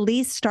 let's at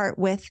least start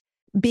with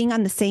being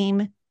on the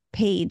same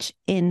page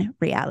in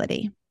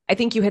reality. I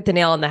think you hit the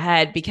nail on the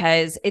head,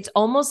 because it's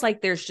almost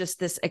like there's just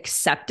this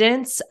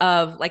acceptance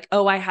of like,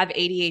 oh, I have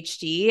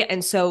ADHD.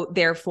 And so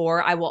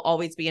therefore I will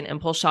always be an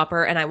impulse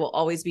shopper and I will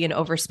always be an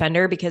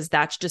overspender, because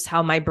that's just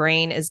how my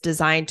brain is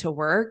designed to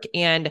work.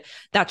 And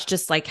that's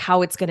just like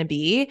how it's going to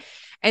be.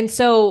 And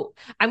so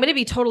I'm going to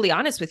be totally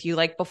honest with you.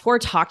 Like, before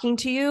talking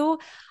to you,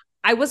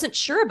 I wasn't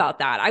sure about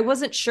that. I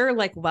wasn't sure,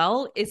 like,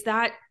 well, is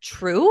that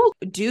true?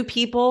 Do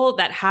people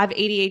that have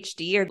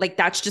ADHD, or like,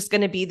 that's just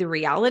going to be the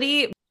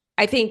reality?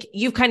 I think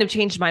you've kind of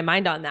changed my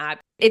mind on that.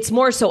 It's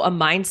more so a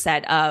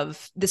mindset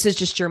of, this is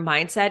just your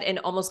mindset, and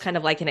almost kind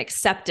of like an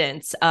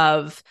acceptance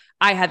of,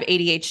 I have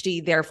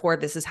ADHD, therefore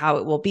this is how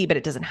it will be, but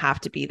it doesn't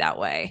have to be that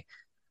way.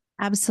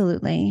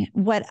 Absolutely.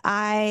 What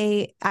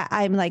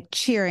I'm like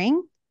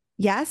cheering.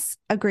 Yes,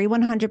 agree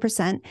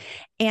 100%.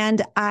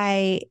 And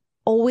I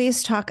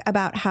always talk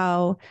about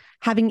how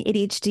having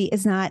ADHD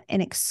is not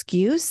an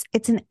excuse,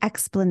 it's an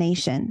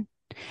explanation.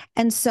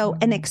 And so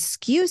an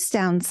excuse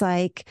sounds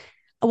like,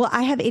 well,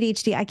 I have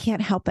ADHD, I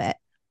can't help it.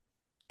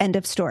 End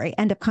of story,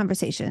 end of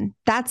conversation.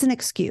 That's an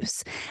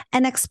excuse.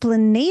 An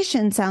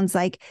explanation sounds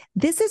like,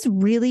 this is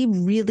really,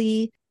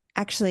 really,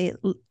 actually,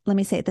 let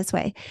me say it this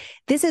way.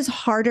 This is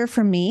harder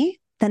for me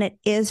than it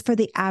is for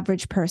the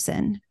average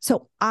person.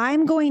 So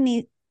I'm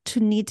going to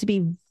need to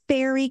be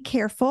very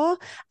careful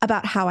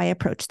about how I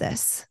approach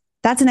this.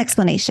 That's an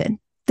explanation.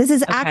 This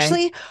is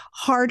actually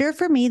harder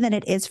for me than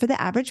it is for the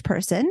average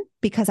person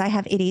because I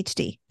have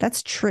ADHD.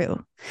 That's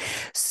true.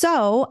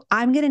 So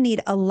I'm going to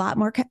need a lot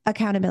more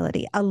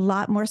accountability, a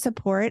lot more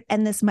support.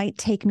 And this might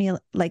take me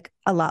like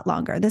a lot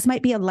longer. This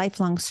might be a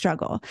lifelong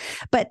struggle.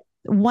 But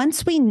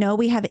once we know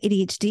we have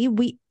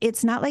ADHD,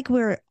 it's not like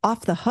we're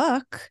off the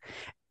hook.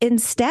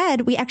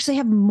 Instead, we actually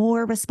have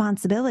more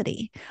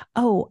responsibility.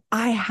 Oh,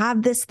 I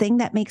have this thing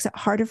that makes it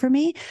harder for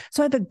me.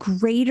 So I have a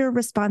greater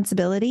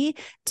responsibility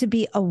to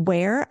be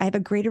aware. I have a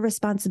greater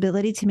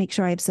responsibility to make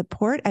sure I have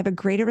support. I have a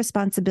greater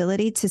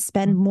responsibility to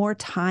spend more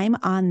time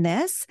on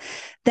this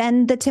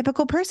than the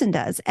typical person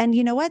does. And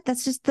you know what?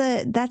 That's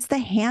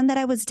the hand that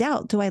I was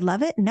dealt. Do I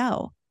love it?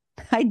 No.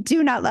 I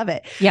do not love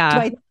it. Yeah. Do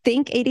I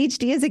think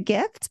ADHD is a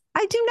gift?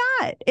 I do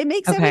not. It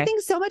makes everything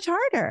so much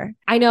harder.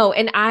 I know.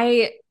 And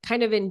I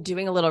kind of, in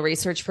doing a little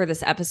research for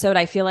this episode,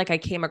 I feel like I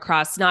came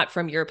across, not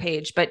from your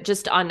page, but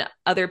just on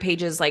other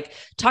pages, like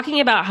talking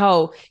about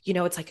how,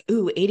 it's like,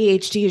 ooh,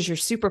 ADHD is your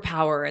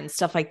superpower and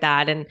stuff like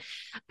that. And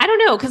I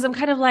don't know, because I'm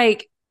kind of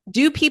like,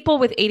 Do people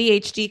with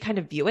ADHD kind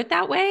of view it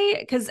that way?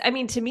 Because I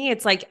mean, to me,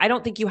 it's like, I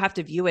don't think you have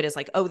to view it as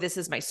like, oh, this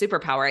is my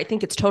superpower. I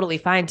think it's totally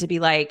fine to be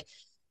like,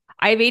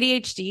 I have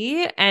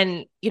ADHD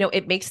and,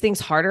 it makes things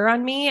harder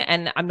on me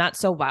and I'm not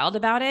so wild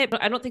about it.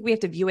 But I don't think we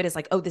have to view it as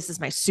like, oh, this is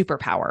my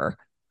superpower.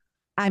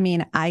 I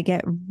mean, I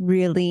get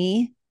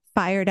really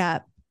fired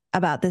up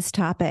about this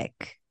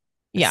topic.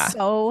 Yeah.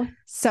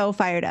 So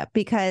fired up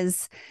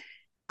because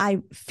I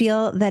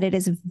feel that it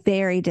is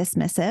very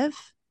dismissive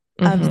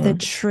of the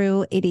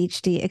true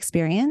ADHD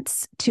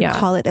experience to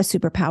call it a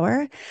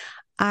superpower.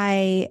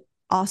 I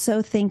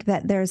also think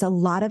that there's a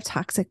lot of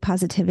toxic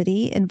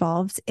positivity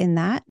involved in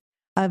that,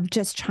 of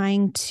just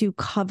trying to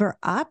cover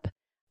up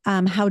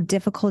how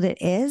difficult it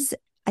is.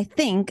 I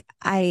think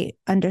I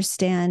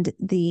understand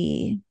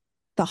the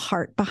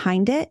heart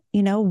behind it,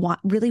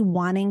 really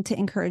wanting to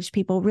encourage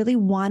people, really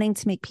wanting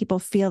to make people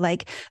feel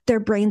like their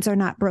brains are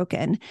not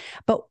broken.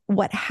 But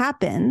what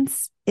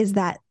happens is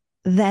that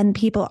then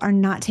people are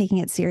not taking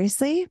it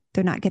seriously.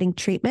 They're not getting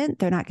treatment.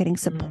 They're not getting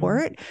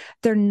support.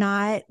 They're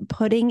not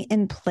putting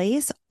in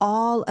place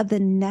all of the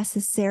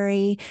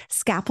necessary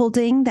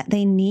scaffolding that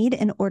they need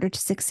in order to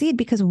succeed.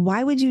 Because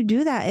why would you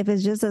do that if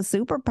it's just a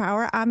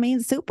superpower? I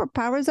mean,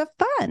 superpowers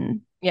are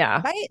fun.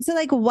 Yeah. Right. So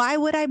like, why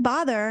would I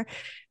bother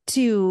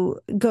to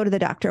go to the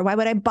doctor? Why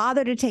would I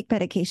bother to take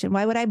medication?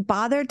 Why would I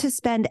bother to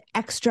spend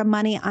extra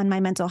money on my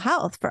mental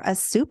health for a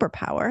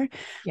superpower?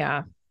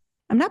 Yeah.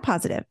 I'm not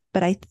positive,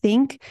 but I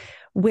think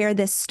where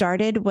this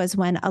started was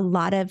when a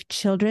lot of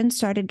children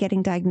started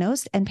getting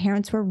diagnosed and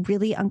parents were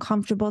really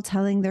uncomfortable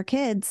telling their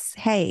kids,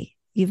 hey,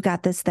 you've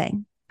got this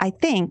thing. I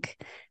think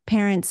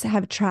parents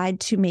have tried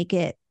to make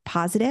it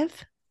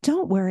positive.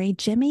 Don't worry,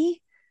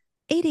 Jimmy.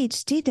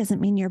 ADHD doesn't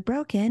mean you're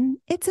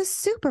broken. It's a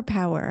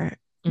superpower.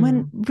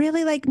 When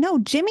really no,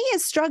 Jimmy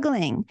is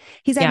struggling.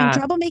 He's having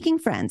trouble making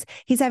friends.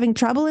 He's having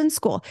trouble in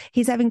school.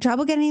 He's having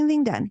trouble getting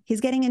anything done. He's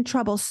getting in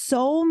trouble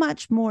so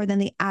much more than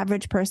the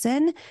average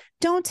person.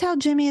 Don't tell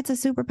Jimmy it's a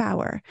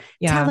superpower.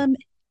 Tell him,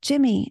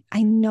 Jimmy,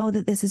 I know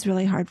that this is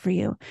really hard for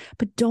you,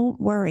 but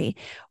don't worry.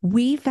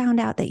 We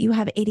found out that you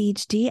have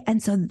ADHD.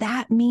 And so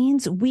that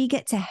means we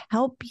get to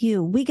help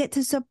you. We get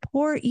to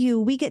support you.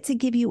 We get to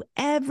give you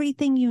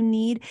everything you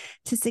need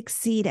to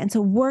succeed. And so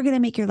we're going to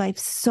make your life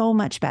so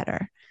much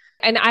better.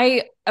 And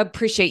I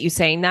appreciate you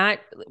saying that,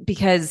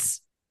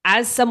 because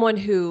as someone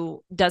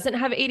who doesn't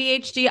have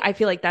ADHD, I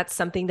feel like that's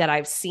something that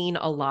I've seen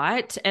a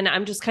lot. And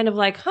I'm just kind of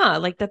like,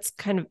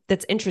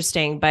 that's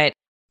interesting. But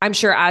I'm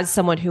sure as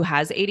someone who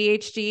has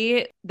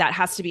ADHD, that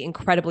has to be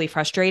incredibly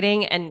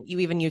frustrating. And you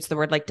even use the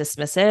word like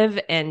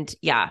dismissive. And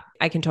yeah,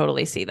 I can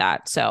totally see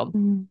that. So,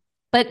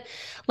 but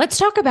let's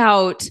talk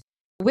about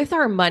with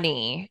our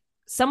money.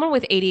 Someone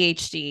with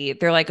ADHD,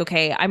 they're like,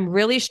 okay, I'm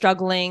really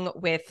struggling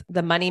with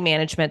the money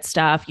management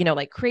stuff,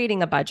 like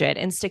creating a budget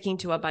and sticking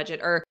to a budget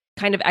or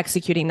kind of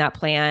executing that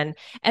plan.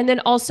 And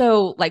then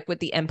also like with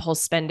the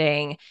impulse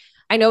spending,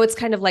 I know it's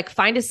kind of like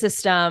find a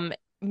system,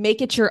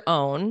 make it your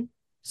own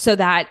so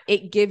that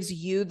it gives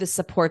you the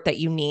support that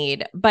you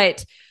need.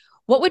 But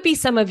what would be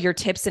some of your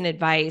tips and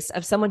advice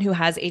of someone who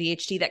has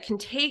ADHD that can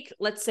take,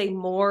 let's say,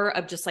 more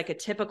of just like a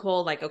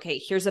typical, like, okay,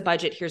 here's a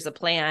budget, here's a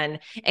plan,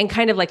 and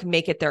kind of like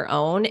make it their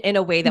own in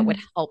a way that would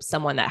help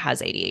someone that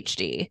has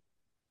ADHD?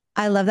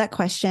 I love that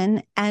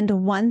question. And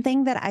one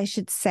thing that I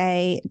should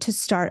say to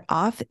start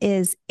off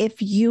is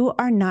if you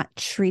are not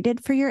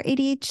treated for your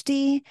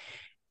ADHD,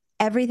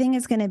 everything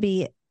is going to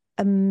be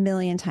a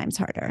million times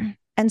harder.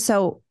 And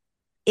so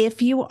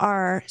if you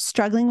are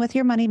struggling with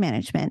your money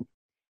management,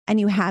 and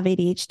you have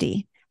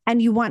ADHD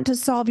and you want to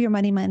solve your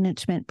money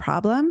management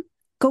problem,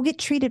 go get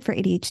treated for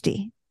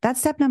ADHD. That's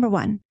step number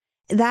one.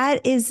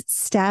 That is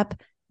step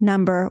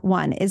number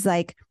one, is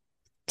like,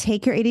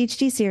 take your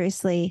ADHD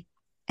seriously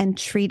and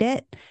treat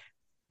it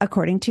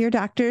according to your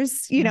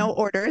doctor's,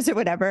 orders or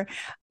whatever.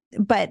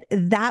 But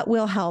that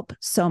will help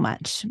so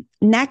much.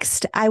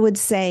 Next, I would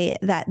say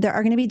that there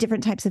are going to be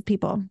different types of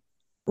people.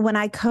 When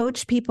I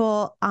coach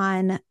people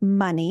on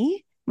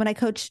money, when I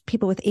coach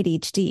people with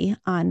ADHD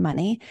on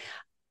money,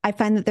 I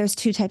find that there's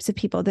two types of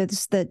people.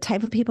 There's the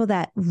type of people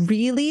that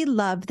really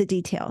love the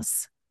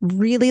details,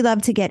 really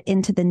love to get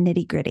into the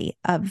nitty gritty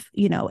of,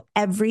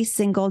 every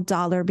single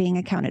dollar being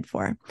accounted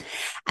for.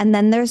 And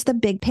then there's the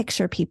big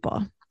picture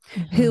people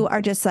who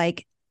are just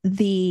like,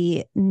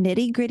 the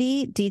nitty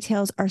gritty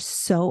details are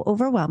so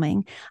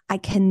overwhelming. I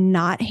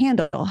cannot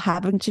handle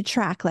having to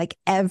track like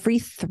every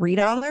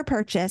 $3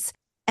 purchase.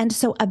 And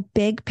so a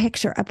big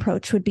picture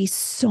approach would be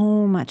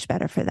so much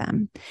better for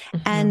them.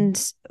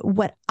 And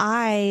what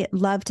I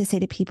love to say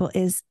to people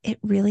is it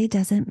really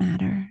doesn't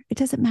matter. It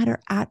doesn't matter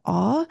at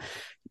all.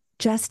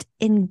 Just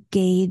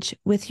engage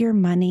with your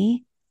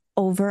money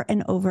over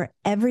and over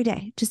every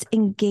day. Just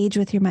engage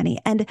with your money.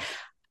 And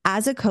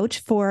as a coach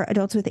for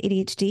adults with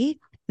ADHD,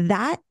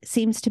 that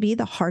seems to be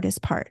the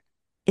hardest part.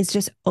 Is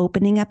just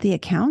opening up the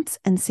accounts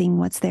and seeing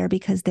what's there,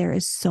 because there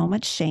is so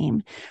much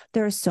shame.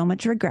 There is so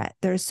much regret.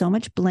 There is so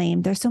much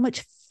blame. There's so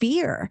much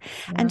fear.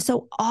 And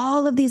so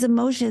all of these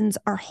emotions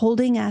are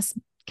holding us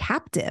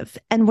captive,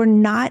 and we're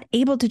not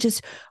able to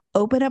just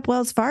open up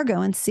Wells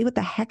Fargo and see what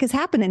the heck is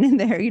happening in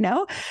there,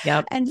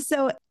 Yep. And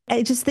so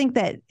I just think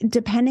that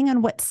depending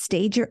on what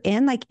stage you're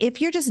in, like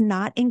if you're just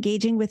not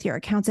engaging with your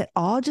accounts at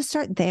all, just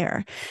start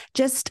there.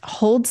 Just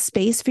hold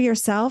space for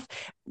yourself,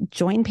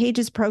 join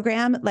Paige's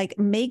program, like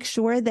make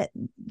sure that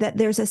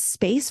there's a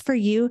space for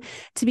you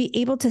to be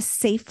able to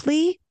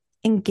safely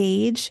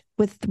engage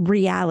with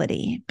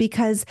reality,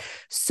 because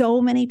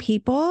so many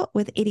people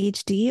with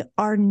ADHD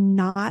are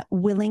not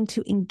willing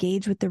to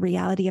engage with the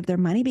reality of their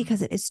money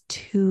because it is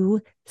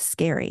too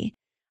scary.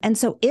 And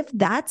so if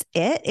that's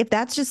it, if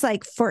that's just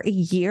like for a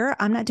year,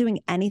 I'm not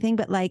doing anything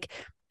but like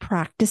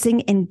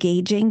practicing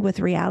engaging with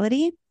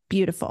reality,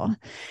 beautiful.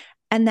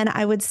 And then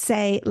I would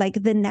say like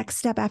the next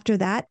step after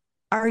that,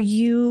 are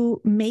you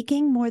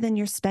making more than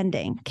you're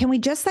spending? Can we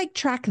just like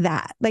track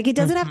that? Like it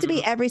doesn't have to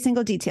be every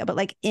single detail, but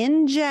like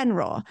in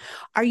general,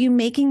 are you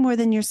making more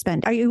than you're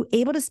spending? Are you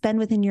able to spend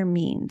within your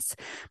means?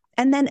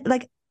 And then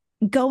like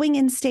going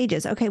in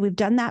stages. Okay, we've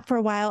done that for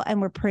a while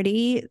and we're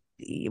pretty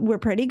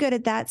good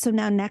at that. So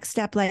now next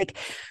step, like,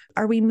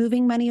 are we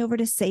moving money over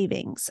to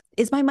savings?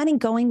 Is my money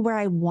going where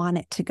I want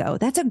it to go?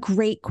 That's a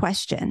great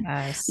question.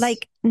 Yes.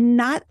 Like,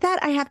 not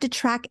that I have to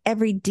track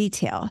every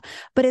detail,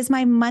 but is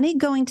my money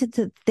going to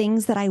the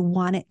things that I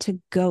want it to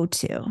go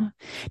to?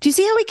 Do you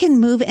see how we can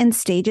move in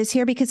stages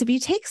here? Because if you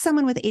take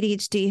someone with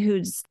ADHD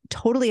who's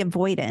totally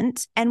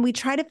avoidant and we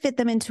try to fit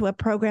them into a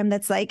program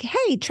that's like,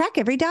 hey, track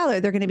every dollar,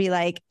 they're going to be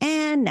like,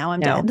 and now I'm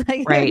dead.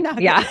 Like, right.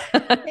 Yeah.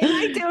 They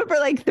might do it for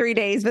like 3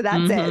 days, but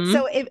that's it.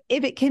 So if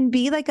it can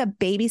be like a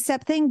baby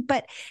step thing,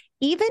 but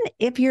even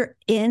if you're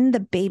in the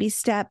baby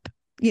step,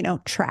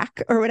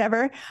 track or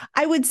whatever,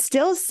 I would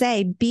still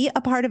say be a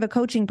part of a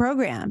coaching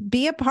program,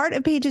 be a part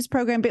of Paige's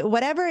program, but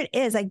whatever it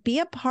is, like be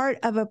a part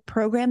of a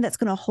program that's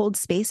going to hold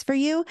space for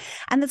you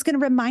and that's going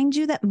to remind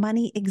you that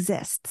money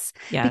exists.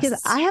 Yes.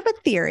 Because I have a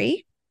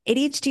theory,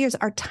 ADHDers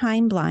are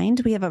time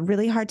blind. We have a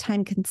really hard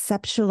time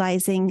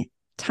conceptualizing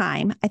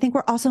time. I think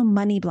we're also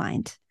money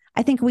blind.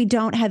 I think we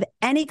don't have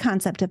any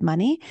concept of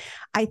money.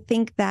 I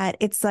think that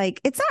it's like,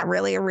 it's not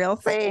really a real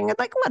thing. It's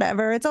like,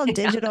 whatever, it's all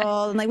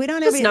digital. And like, we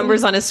don't have just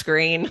numbers on a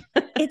screen.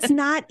 It's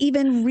not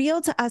even real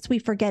to us. We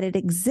forget it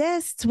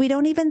exists. We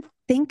don't even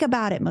think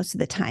about it most of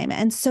the time.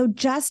 And so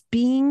just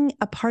being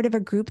a part of a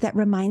group that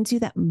reminds you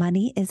that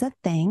money is a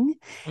thing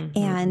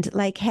and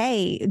like,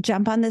 hey,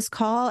 jump on this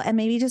call and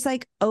maybe just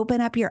like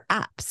open up your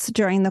apps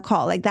during the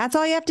call. Like that's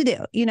all you have to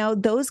do.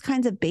 Those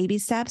kinds of baby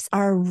steps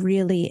are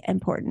really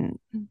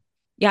important.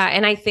 Yeah.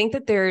 And I think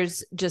that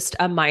there's just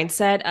a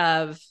mindset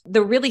of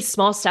the really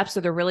small steps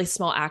or the really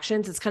small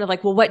actions. It's kind of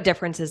like, well, what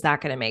difference is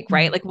that going to make?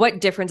 Right? Like what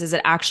difference is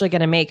it actually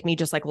going to make me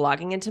just like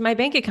logging into my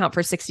bank account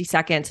for 60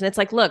 seconds? And it's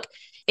like, look,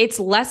 it's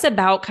less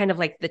about kind of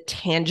like the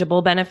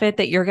tangible benefit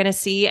that you're going to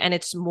see. And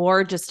it's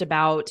more just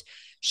about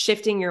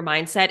shifting your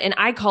mindset. And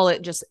I call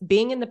it just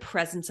being in the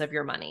presence of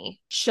your money,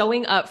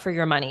 showing up for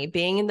your money,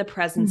 being in the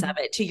presence of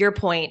it. To your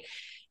point,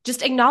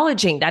 just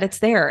acknowledging that it's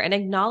there and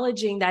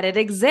acknowledging that it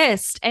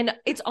exists. And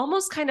it's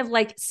almost kind of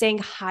like saying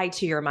hi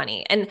to your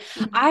money. And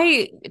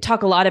I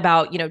talk a lot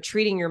about,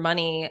 treating your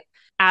money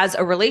as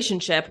a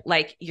relationship,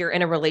 like you're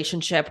in a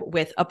relationship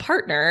with a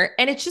partner.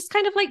 And it's just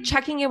kind of like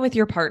checking in with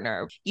your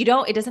partner.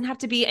 It doesn't have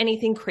to be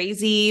anything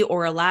crazy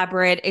or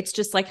elaborate. It's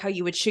just like how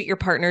you would shoot your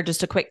partner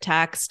just a quick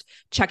text,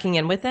 checking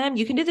in with them.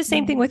 You can do the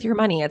same thing with your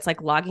money. It's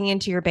like logging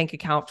into your bank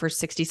account for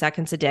 60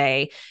 seconds a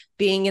day,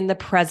 being in the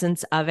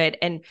presence of it.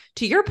 And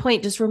to your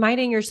point, just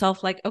reminding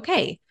yourself like,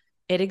 okay,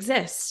 it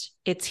exists.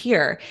 It's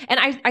here. And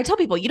I tell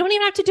people, you don't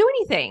even have to do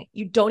anything.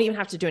 You don't even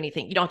have to do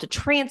anything. You don't have to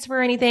transfer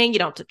anything. You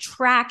don't have to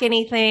track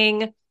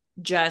anything.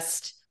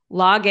 Just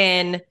log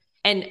in.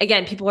 And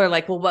again, people are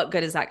like, well, what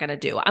good is that going to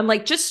do? I'm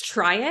like, just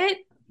try it.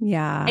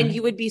 Yeah. And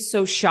you would be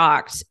so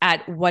shocked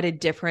at what a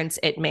difference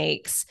it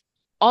makes.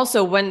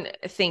 Also, one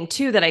thing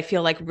too that I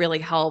feel like really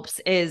helps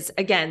is,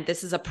 again,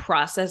 this is a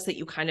process that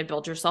you kind of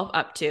build yourself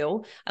up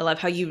to. I love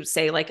how you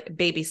say like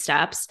baby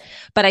steps,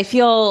 but I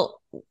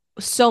feel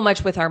so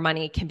much with our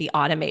money can be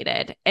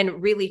automated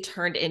and really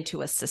turned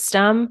into a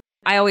system.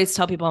 I always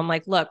tell people, I'm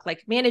like, look,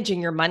 like managing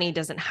your money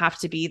doesn't have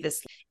to be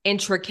this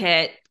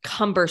intricate,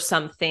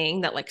 cumbersome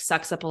thing that like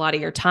sucks up a lot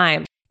of your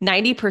time.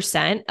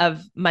 90%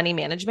 of money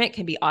management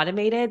can be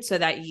automated so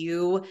that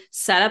you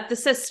set up the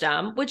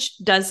system, which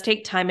does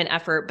take time and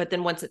effort. But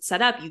then once it's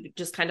set up, you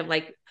just kind of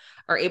like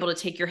are able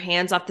to take your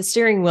hands off the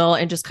steering wheel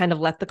and just kind of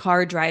let the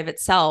car drive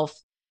itself,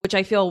 which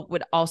I feel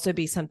would also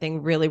be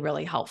something really,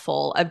 really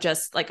helpful of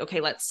just like, okay,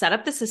 let's set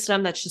up the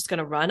system that's just going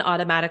to run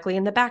automatically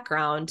in the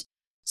background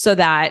so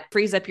that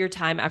frees up your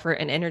time, effort,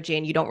 and energy,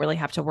 and you don't really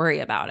have to worry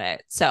about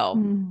it.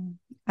 So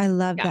I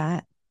love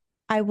that.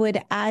 I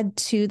would add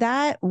to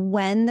that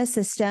when the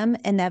system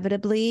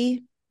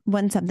inevitably,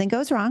 when something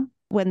goes wrong,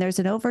 when there's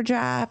an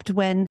overdraft,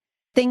 when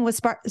thing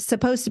was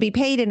supposed to be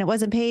paid and it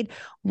wasn't paid,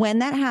 when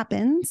that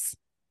happens,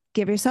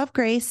 give yourself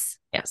grace,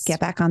 get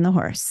back on the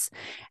horse.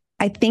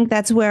 I think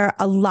that's where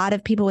a lot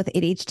of people with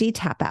ADHD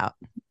tap out.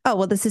 Oh,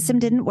 well, the system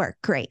didn't work.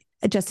 Great.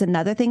 Just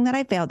another thing that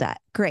I failed at.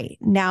 Great.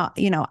 Now,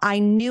 I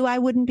knew I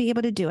wouldn't be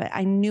able to do it.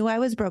 I knew I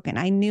was broken.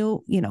 I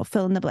knew,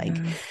 fill in the blank.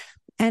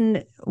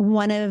 And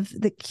one of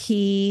the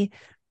key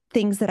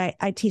things that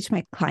I teach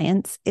my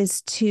clients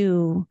is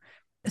to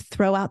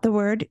throw out the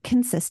word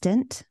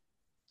consistent.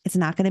 It's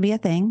not going to be a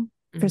thing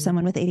for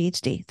someone with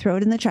ADHD. Throw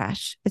it in the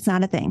trash. It's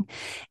not a thing.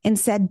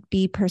 Instead,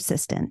 be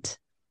persistent.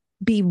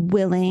 Be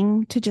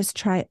willing to just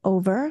try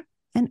over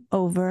and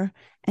over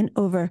and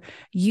over.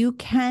 You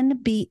can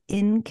be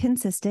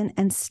inconsistent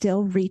and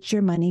still reach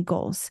your money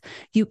goals.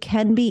 You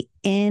can be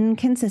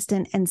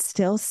inconsistent and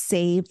still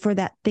save for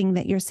that thing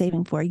that you're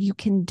saving for. You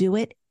can do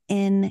it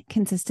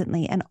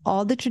inconsistently. And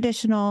all the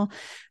traditional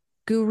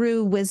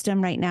guru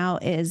wisdom right now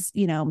is,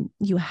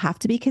 you have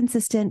to be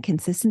consistent.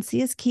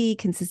 Consistency is key.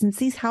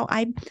 Consistency is how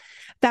I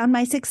found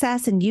my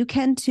success, and you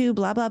can too,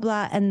 blah, blah,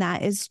 blah. And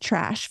that is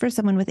trash for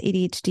someone with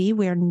ADHD.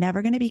 We're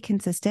never going to be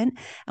consistent,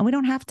 and we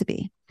don't have to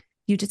be.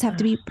 You just have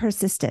to be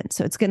persistent.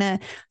 So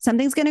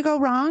something's going to go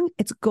wrong.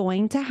 It's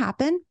going to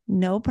happen.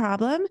 No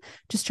problem.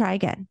 Just try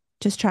again.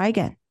 Just try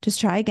again.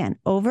 Just try again,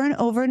 over and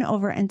over and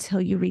over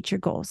until you reach your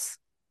goals.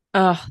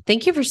 Oh,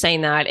 thank you for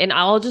saying that. And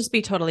I'll just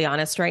be totally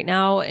honest right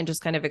now and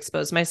just kind of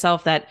expose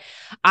myself that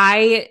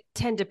I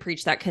tend to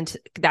preach that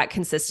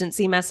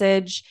consistency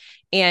message,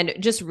 and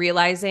just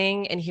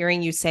realizing and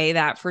hearing you say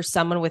that for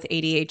someone with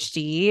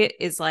ADHD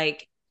is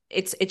like,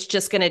 it's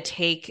just going to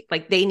take,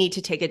 like, they need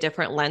to take a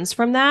different lens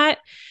from that.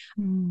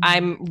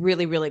 I'm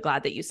really, really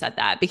glad that you said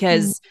that,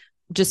 because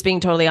just being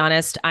totally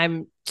honest,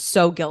 I'm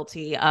so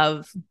guilty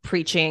of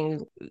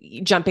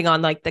jumping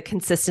on like the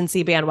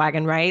consistency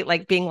bandwagon, right?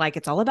 Like being like,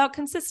 it's all about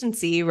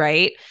consistency,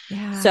 right?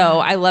 Yeah. So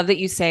I love that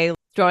you say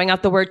throwing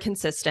out the word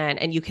consistent,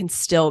 and you can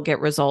still get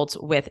results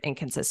with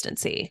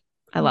inconsistency.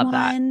 I love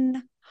that.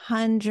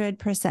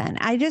 100%.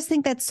 I just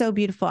think that's so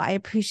beautiful. I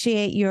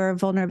appreciate your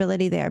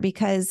vulnerability there,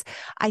 because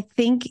I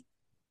think,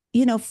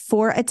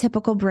 for a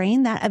typical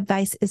brain, that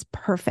advice is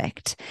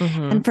perfect.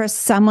 And for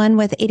someone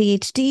with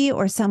ADHD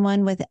or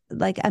someone with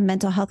like a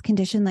mental health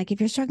condition, like if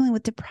you're struggling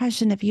with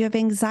depression, if you have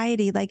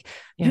anxiety, like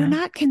you're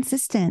not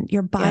consistent.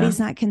 Your body's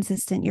not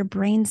consistent. Your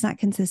brain's not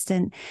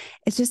consistent.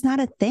 It's just not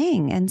a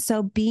thing. And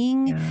so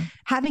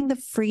having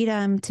the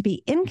freedom to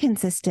be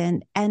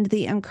inconsistent and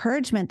the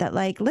encouragement that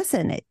like,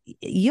 listen,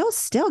 you'll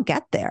still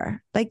get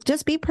there. Like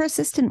just be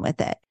persistent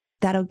with it.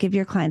 That'll give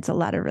your clients a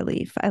lot of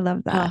relief. I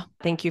love that. Oh,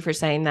 thank you for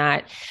saying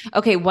that.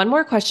 Okay. One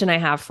more question I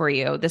have for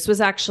you. This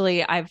was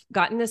actually, I've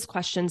gotten this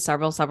question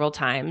several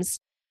times.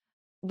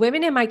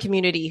 Women in my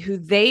community who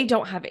they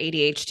don't have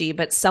ADHD,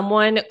 but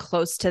someone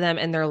close to them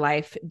in their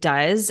life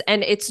does.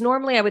 And it's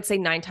normally, I would say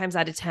 9 times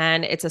out of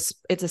 10, it's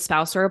a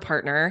spouse or a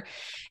partner.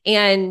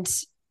 And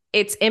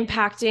it's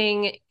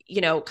impacting,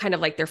 kind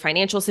of like their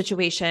financial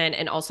situation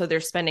and also their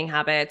spending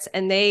habits.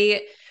 And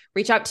they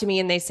reach out to me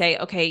and they say,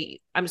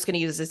 okay, I'm just going to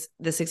use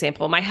this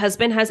example. My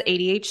husband has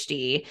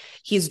ADHD.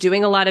 He's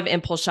doing a lot of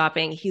impulse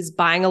shopping. He's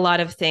buying a lot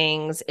of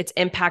things. It's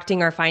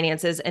impacting our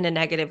finances in a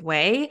negative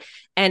way.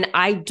 And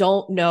I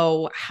don't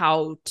know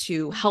how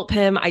to help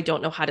him. I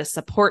don't know how to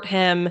support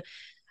him.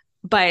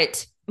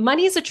 But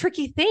money is a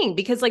tricky thing,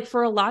 because like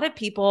for a lot of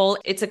people,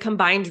 it's a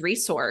combined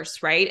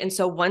resource, right? And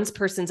so one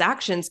person's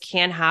actions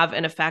can have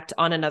an effect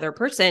on another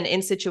person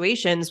in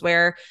situations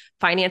where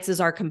finances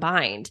are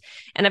combined.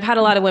 And I've had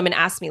a lot of women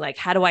ask me like,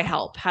 how do I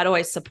help? How do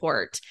I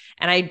support?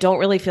 And I don't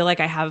really feel like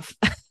I have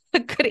a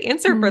good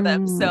answer for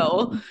them.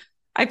 So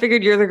I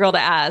figured you're the girl to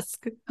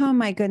ask. Oh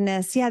my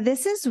goodness. Yeah,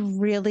 this is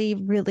really,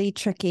 really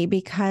tricky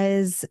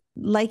because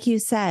like you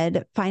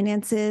said,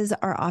 finances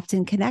are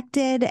often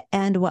connected,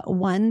 and what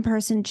one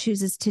person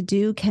chooses to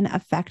do can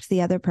affect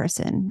the other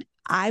person.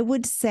 I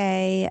would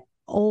say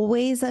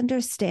always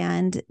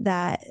understand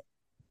that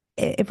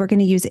if we're going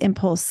to use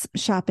impulse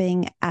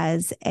shopping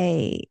as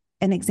an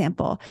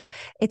example,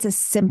 it's a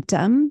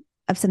symptom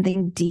of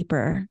something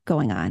deeper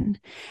going on.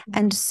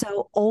 And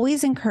so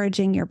always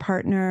encouraging your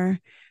partner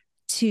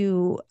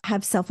to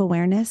have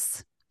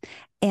self-awareness,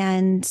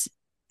 and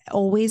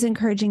always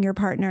encouraging your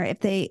partner, if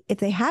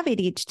they have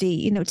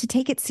ADHD, to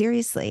take it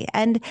seriously.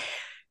 And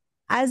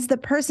as the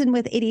person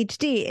with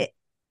ADHD,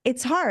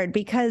 it's hard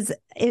because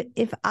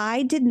if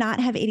I did not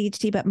have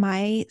ADHD, but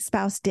my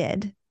spouse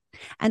did,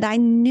 and I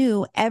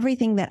knew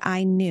everything that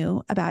I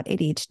knew about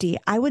ADHD,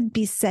 I would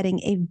be setting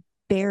a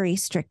very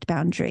strict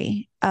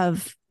boundary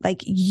of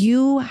like,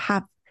 you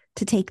have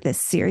to take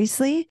this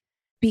seriously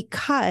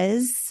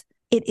because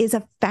it is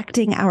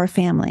affecting our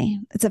family.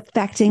 It's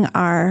affecting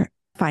our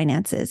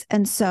finances.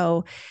 And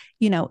so,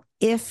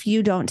 if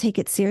you don't take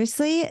it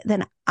seriously,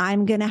 then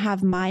I'm going to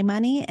have my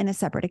money in a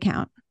separate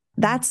account.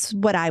 That's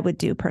what I would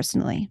do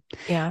personally.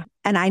 Yeah.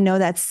 And I know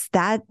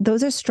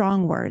those are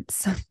strong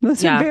words.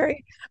 Those are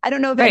very, I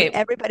don't know if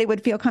everybody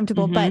would feel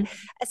comfortable, but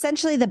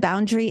essentially the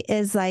boundary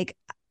is like,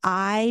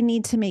 I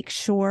need to make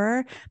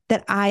sure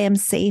that I am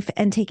safe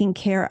and taking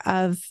care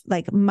of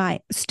like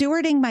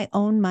stewarding my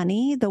own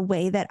money the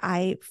way that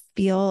I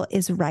feel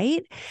is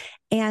right.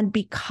 And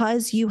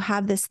because you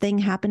have this thing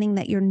happening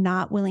that you're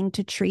not willing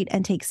to treat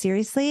and take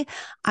seriously,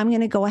 I'm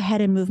going to go ahead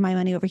and move my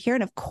money over here.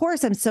 And of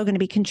course, I'm still going to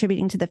be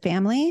contributing to the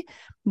family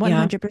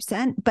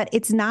 100%, but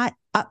it's not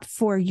up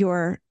for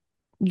your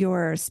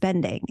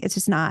spending. It's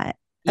just not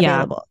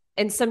available.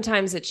 And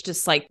sometimes it's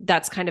just like,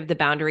 that's kind of the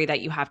boundary that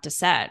you have to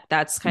set.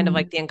 That's kind of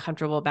like the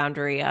uncomfortable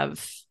boundary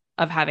of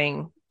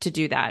having to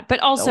do that.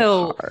 But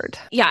also hard.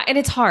 Yeah. And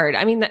it's hard.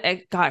 I mean,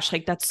 gosh,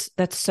 like that's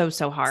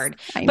so hard.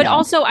 I But know.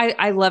 also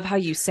I love how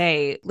you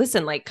say,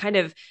 listen, like kind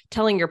of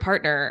telling your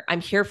partner, I'm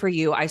here for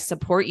you. I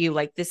support you.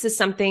 Like this is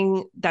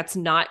something that's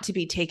not to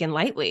be taken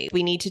lightly.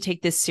 We need to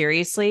take this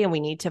seriously and we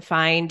need to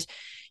find,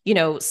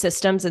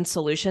 systems and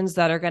solutions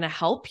that are going to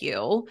help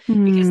you,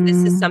 because this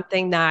is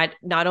something that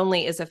not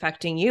only is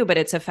affecting you, but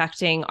it's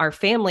affecting our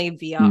family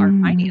via our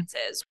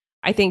finances.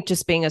 I think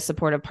just being a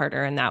supportive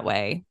partner in that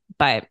way.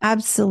 But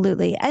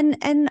absolutely.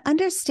 And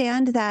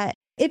understand that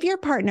if your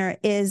partner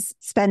is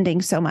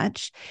spending so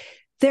much,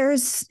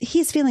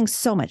 he's feeling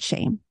so much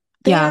shame.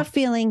 They're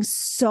feeling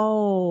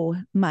so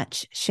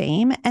much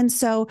shame. And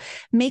so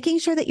making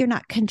sure that you're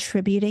not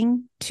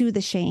contributing to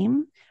the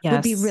shame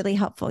would be really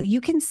helpful.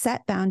 You can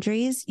set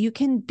boundaries. You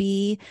can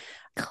be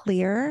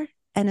clear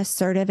and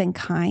assertive and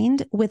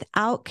kind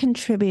without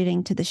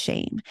contributing to the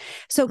shame.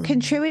 So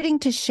contributing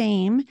to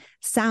shame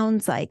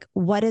sounds like,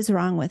 what is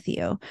wrong with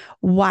you?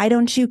 Why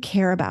don't you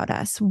care about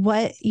us?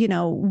 Why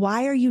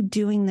are you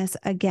doing this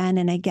again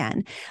and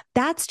again?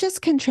 That's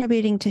just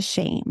contributing to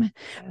shame.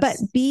 But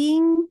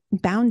being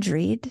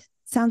boundaried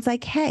sounds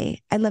like,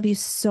 hey, I love you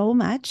so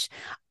much.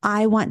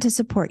 I want to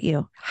support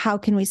you. How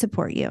can we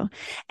support you?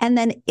 And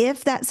then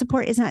if that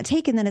support is not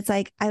taken, then it's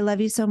like, I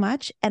love you so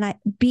much. And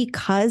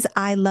because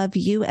I love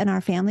you and our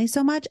family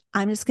so much,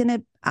 I'm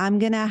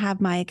going to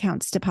have my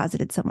accounts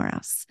deposited somewhere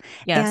else.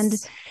 Yes.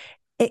 And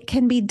it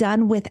can be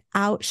done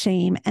without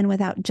shame and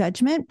without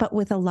judgment, but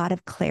with a lot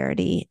of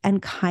clarity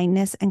and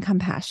kindness and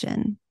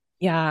compassion.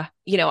 Yeah.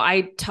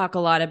 I talk a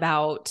lot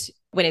about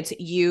when it's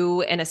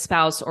you and a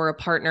spouse or a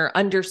partner,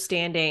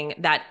 understanding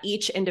that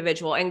each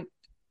individual, and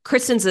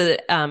Kristen's a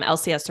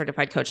LCS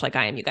certified coach like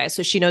I am, you guys.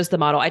 So she knows the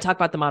model. I talk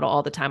about the model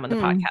all the time on the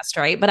podcast,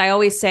 right? But I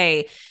always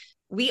say,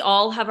 we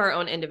all have our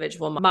own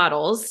individual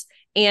models,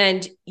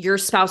 and your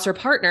spouse or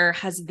partner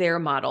has their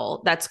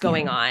model that's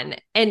going on.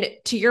 And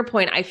to your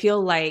point, I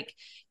feel like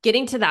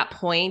getting to that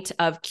point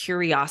of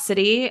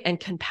curiosity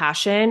and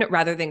compassion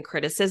rather than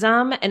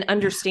criticism, and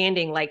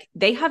understanding like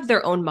they have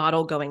their own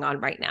model going on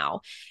right now.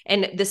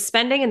 And the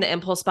spending and the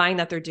impulse buying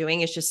that they're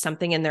doing is just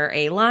something in their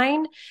A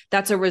line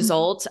that's a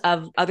result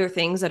of other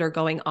things that are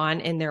going on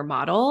in their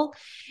model.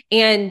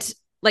 And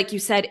like you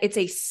said, it's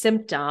a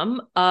symptom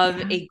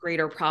of a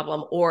greater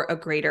problem or a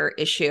greater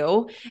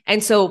issue.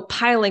 And so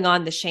piling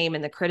on the shame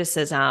and the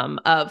criticism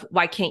of,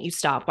 why can't you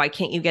stop? Why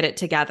can't you get it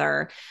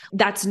together?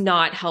 That's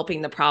not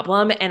helping the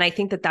problem. And I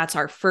think that that's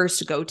our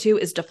first go-to,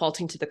 is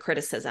defaulting to the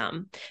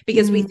criticism,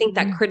 because we think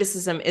that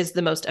criticism is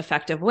the most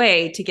effective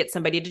way to get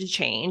somebody to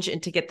change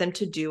and to get them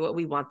to do what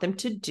we want them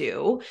to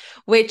do,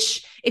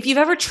 which if you've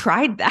ever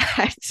tried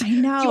that, I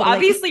know, you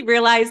obviously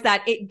realize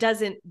that it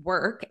doesn't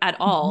work at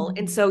all.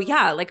 And so,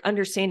 like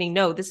understanding,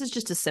 no, this is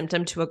just a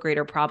symptom to a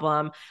greater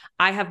problem.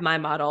 I have my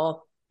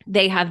model.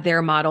 They have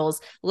their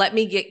models. Let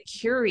me get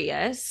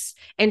curious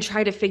and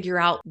try to figure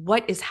out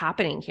what is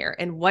happening here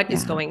and what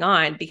is going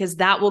on, because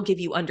that will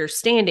give you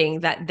understanding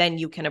that then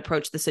you can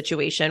approach the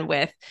situation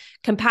with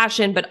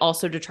compassion, but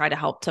also to try to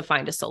help to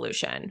find a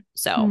solution.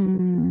 So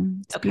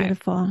it's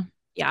beautiful.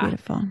 Yeah.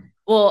 Beautiful.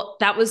 Well,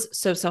 that was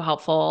so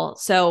helpful.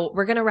 So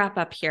we're going to wrap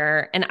up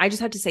here. And I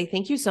just have to say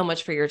thank you so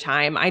much for your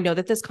time. I know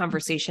that this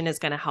conversation is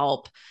going to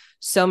help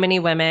so many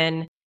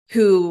women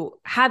who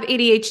have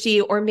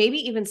ADHD, or maybe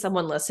even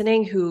someone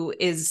listening who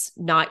is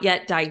not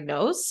yet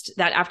diagnosed,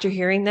 that after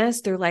hearing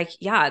this, they're like,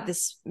 yeah,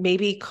 this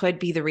maybe could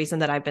be the reason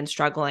that I've been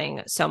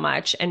struggling so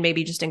much, and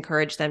maybe just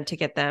encourage them to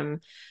get them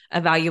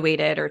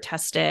evaluated or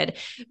tested.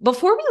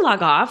 Before we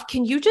log off,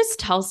 can you just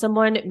tell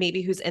someone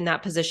maybe who's in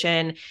that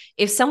position,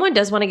 if someone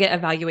does want to get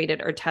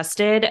evaluated or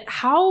tested,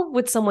 how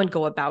would someone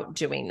go about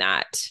doing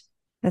that?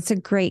 That's a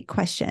great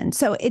question.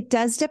 So it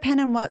does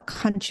depend on what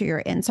country you're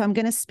in. So I'm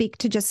going to speak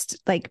to just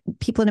like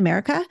people in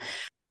America.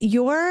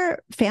 Your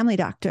family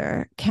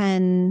doctor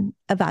can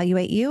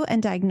evaluate you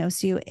and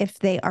diagnose you if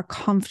they are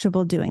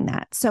comfortable doing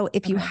that. So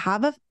if you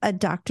have a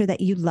doctor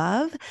that you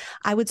love,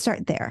 I would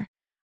start there.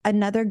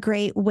 Another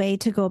great way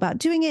to go about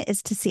doing it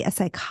is to see a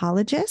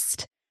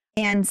psychologist.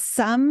 And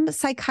some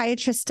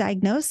psychiatrists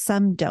diagnose,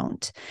 some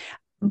don't.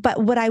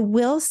 But what I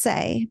will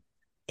say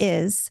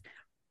is,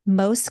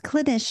 most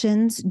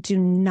clinicians do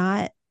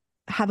not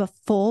have a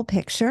full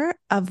picture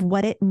of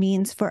what it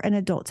means for an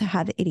adult to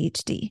have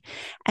ADHD.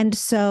 And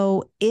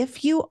so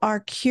if you are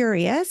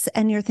curious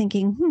and you're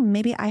thinking,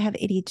 maybe I have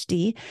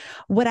ADHD,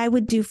 what I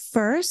would do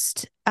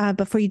first,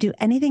 before you do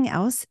anything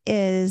else,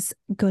 is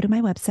go to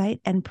my website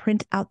and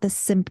print out the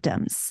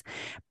symptoms.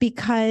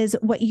 Because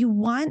what you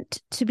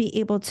want to be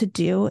able to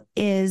do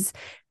is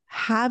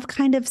have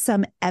kind of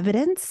some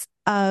evidence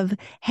of,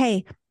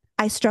 hey,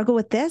 I struggle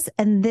with this,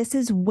 and this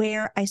is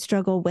where I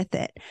struggle with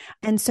it.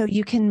 And so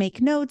you can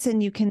make notes,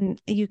 and you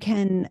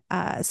can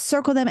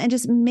circle them, and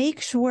just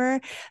make sure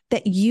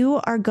that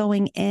you are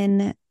going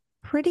in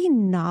pretty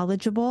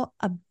knowledgeable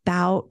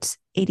about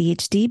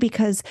ADHD,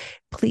 because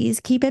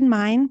please keep in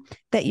mind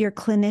that your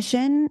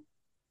clinician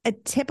a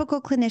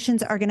typical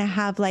clinicians are going to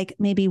have like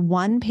maybe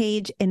one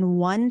page in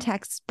one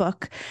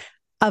textbook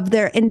of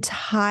their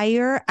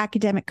entire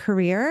academic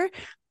career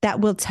that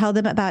will tell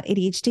them about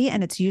ADHD.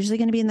 And it's usually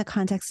going to be in the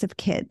context of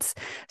kids.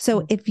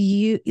 So if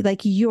you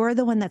like, you're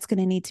the one that's going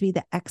to need to be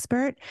the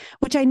expert,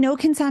 which I know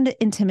can sound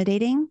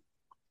intimidating.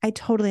 I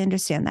totally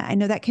understand that. I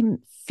know that can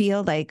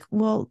feel like,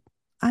 well,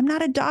 I'm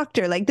not a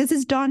doctor. Like this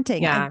is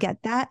daunting. Yeah. I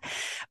get that.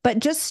 But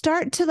just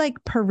start to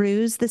like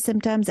peruse the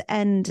symptoms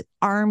and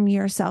arm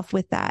yourself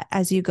with that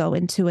as you go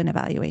into an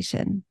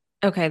evaluation.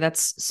 Okay,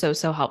 that's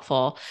so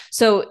helpful.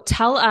 So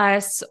tell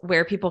us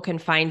where people can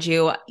find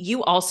you.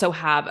 You also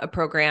have a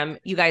program.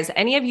 You guys,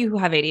 any of you who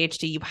have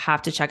ADHD, you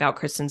have to check out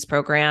Kristen's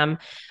program.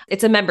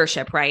 It's a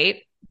membership,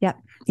 right? Yep.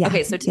 Yeah.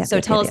 Okay, so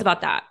tell us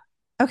about that.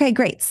 Okay,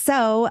 great.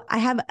 So I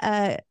have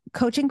a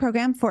coaching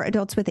program for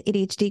adults with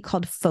ADHD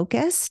called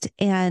Focused,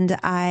 and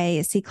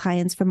I see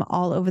clients from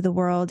all over the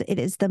world. It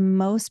is the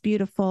most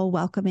beautiful,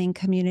 welcoming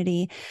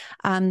community.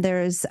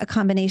 There's a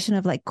combination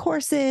of like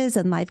courses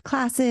and live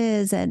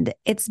classes, and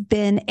it's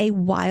been a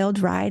wild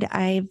ride.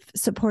 I've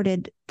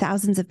supported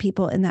thousands of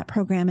people in that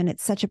program, and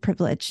it's such a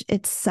privilege.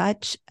 It's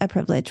such a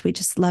privilege. We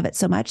just love it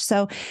so much.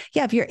 So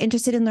yeah, if you're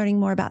interested in learning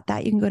more about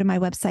that, you can go to my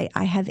website,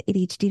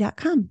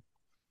 ihaveadhd.com.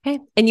 Okay.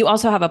 And you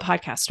also have a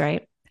podcast,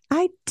 right?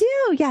 I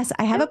do. Yes,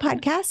 I have a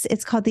podcast.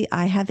 It's called the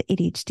I Have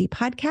ADHD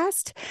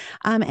podcast.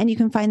 And you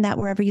can find that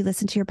wherever you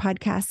listen to your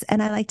podcasts.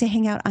 And I like to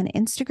hang out on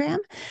Instagram.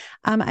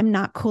 I'm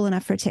not cool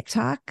enough for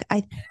TikTok.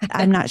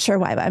 I'm not sure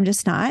why, but I'm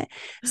just not.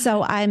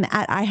 So I'm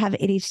at I Have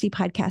ADHD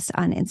podcast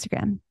on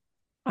Instagram.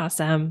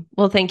 Awesome.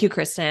 Well, thank you,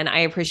 Kristen. I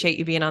appreciate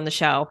you being on the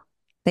show.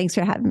 Thanks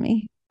for having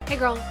me. Hey,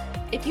 girl.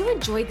 If you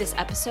enjoyed this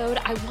episode,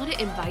 I want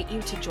to invite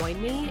you to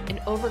join me in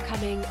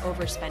Overcoming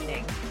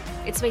Overspending.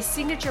 It's my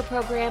signature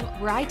program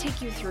where I take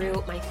you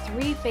through my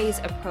 3-phase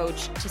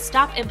approach to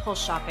stop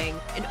impulse shopping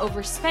and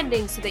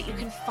overspending so that you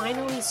can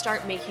finally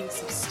start making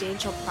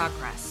substantial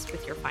progress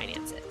with your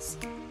finances.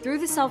 Through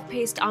the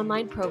self-paced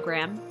online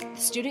program, the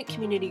student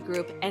community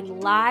group,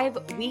 and live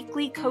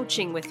weekly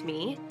coaching with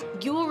me,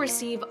 you will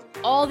receive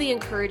all the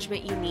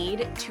encouragement you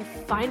need to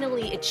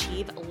finally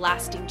achieve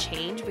lasting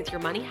change with your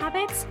money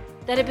habits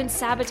that have been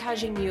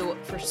sabotaging you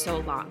for so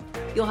long.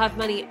 You'll have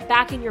money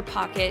back in your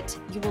pocket.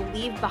 You will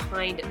leave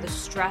behind the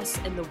stress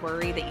and the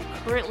worry that you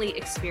currently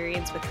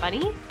experience with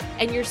money,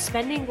 and your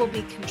spending will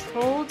be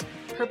controlled,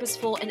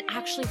 purposeful, and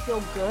actually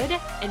feel good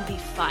and be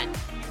fun.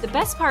 The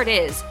best part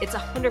is it's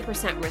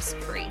 100%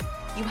 risk-free.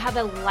 You have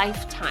a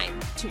lifetime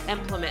to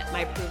implement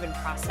my proven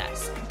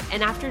process.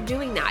 And after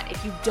doing that,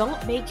 if you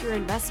don't make your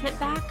investment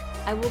back,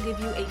 I will give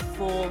you a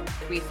full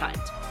refund.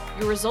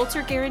 Your results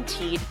are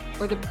guaranteed,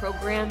 or the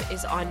program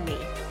is on me.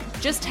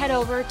 Just head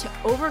over to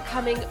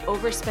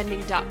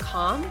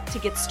overcomingoverspending.com to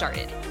get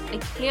started. I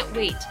can't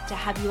wait to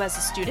have you as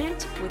a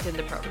student within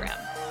the program.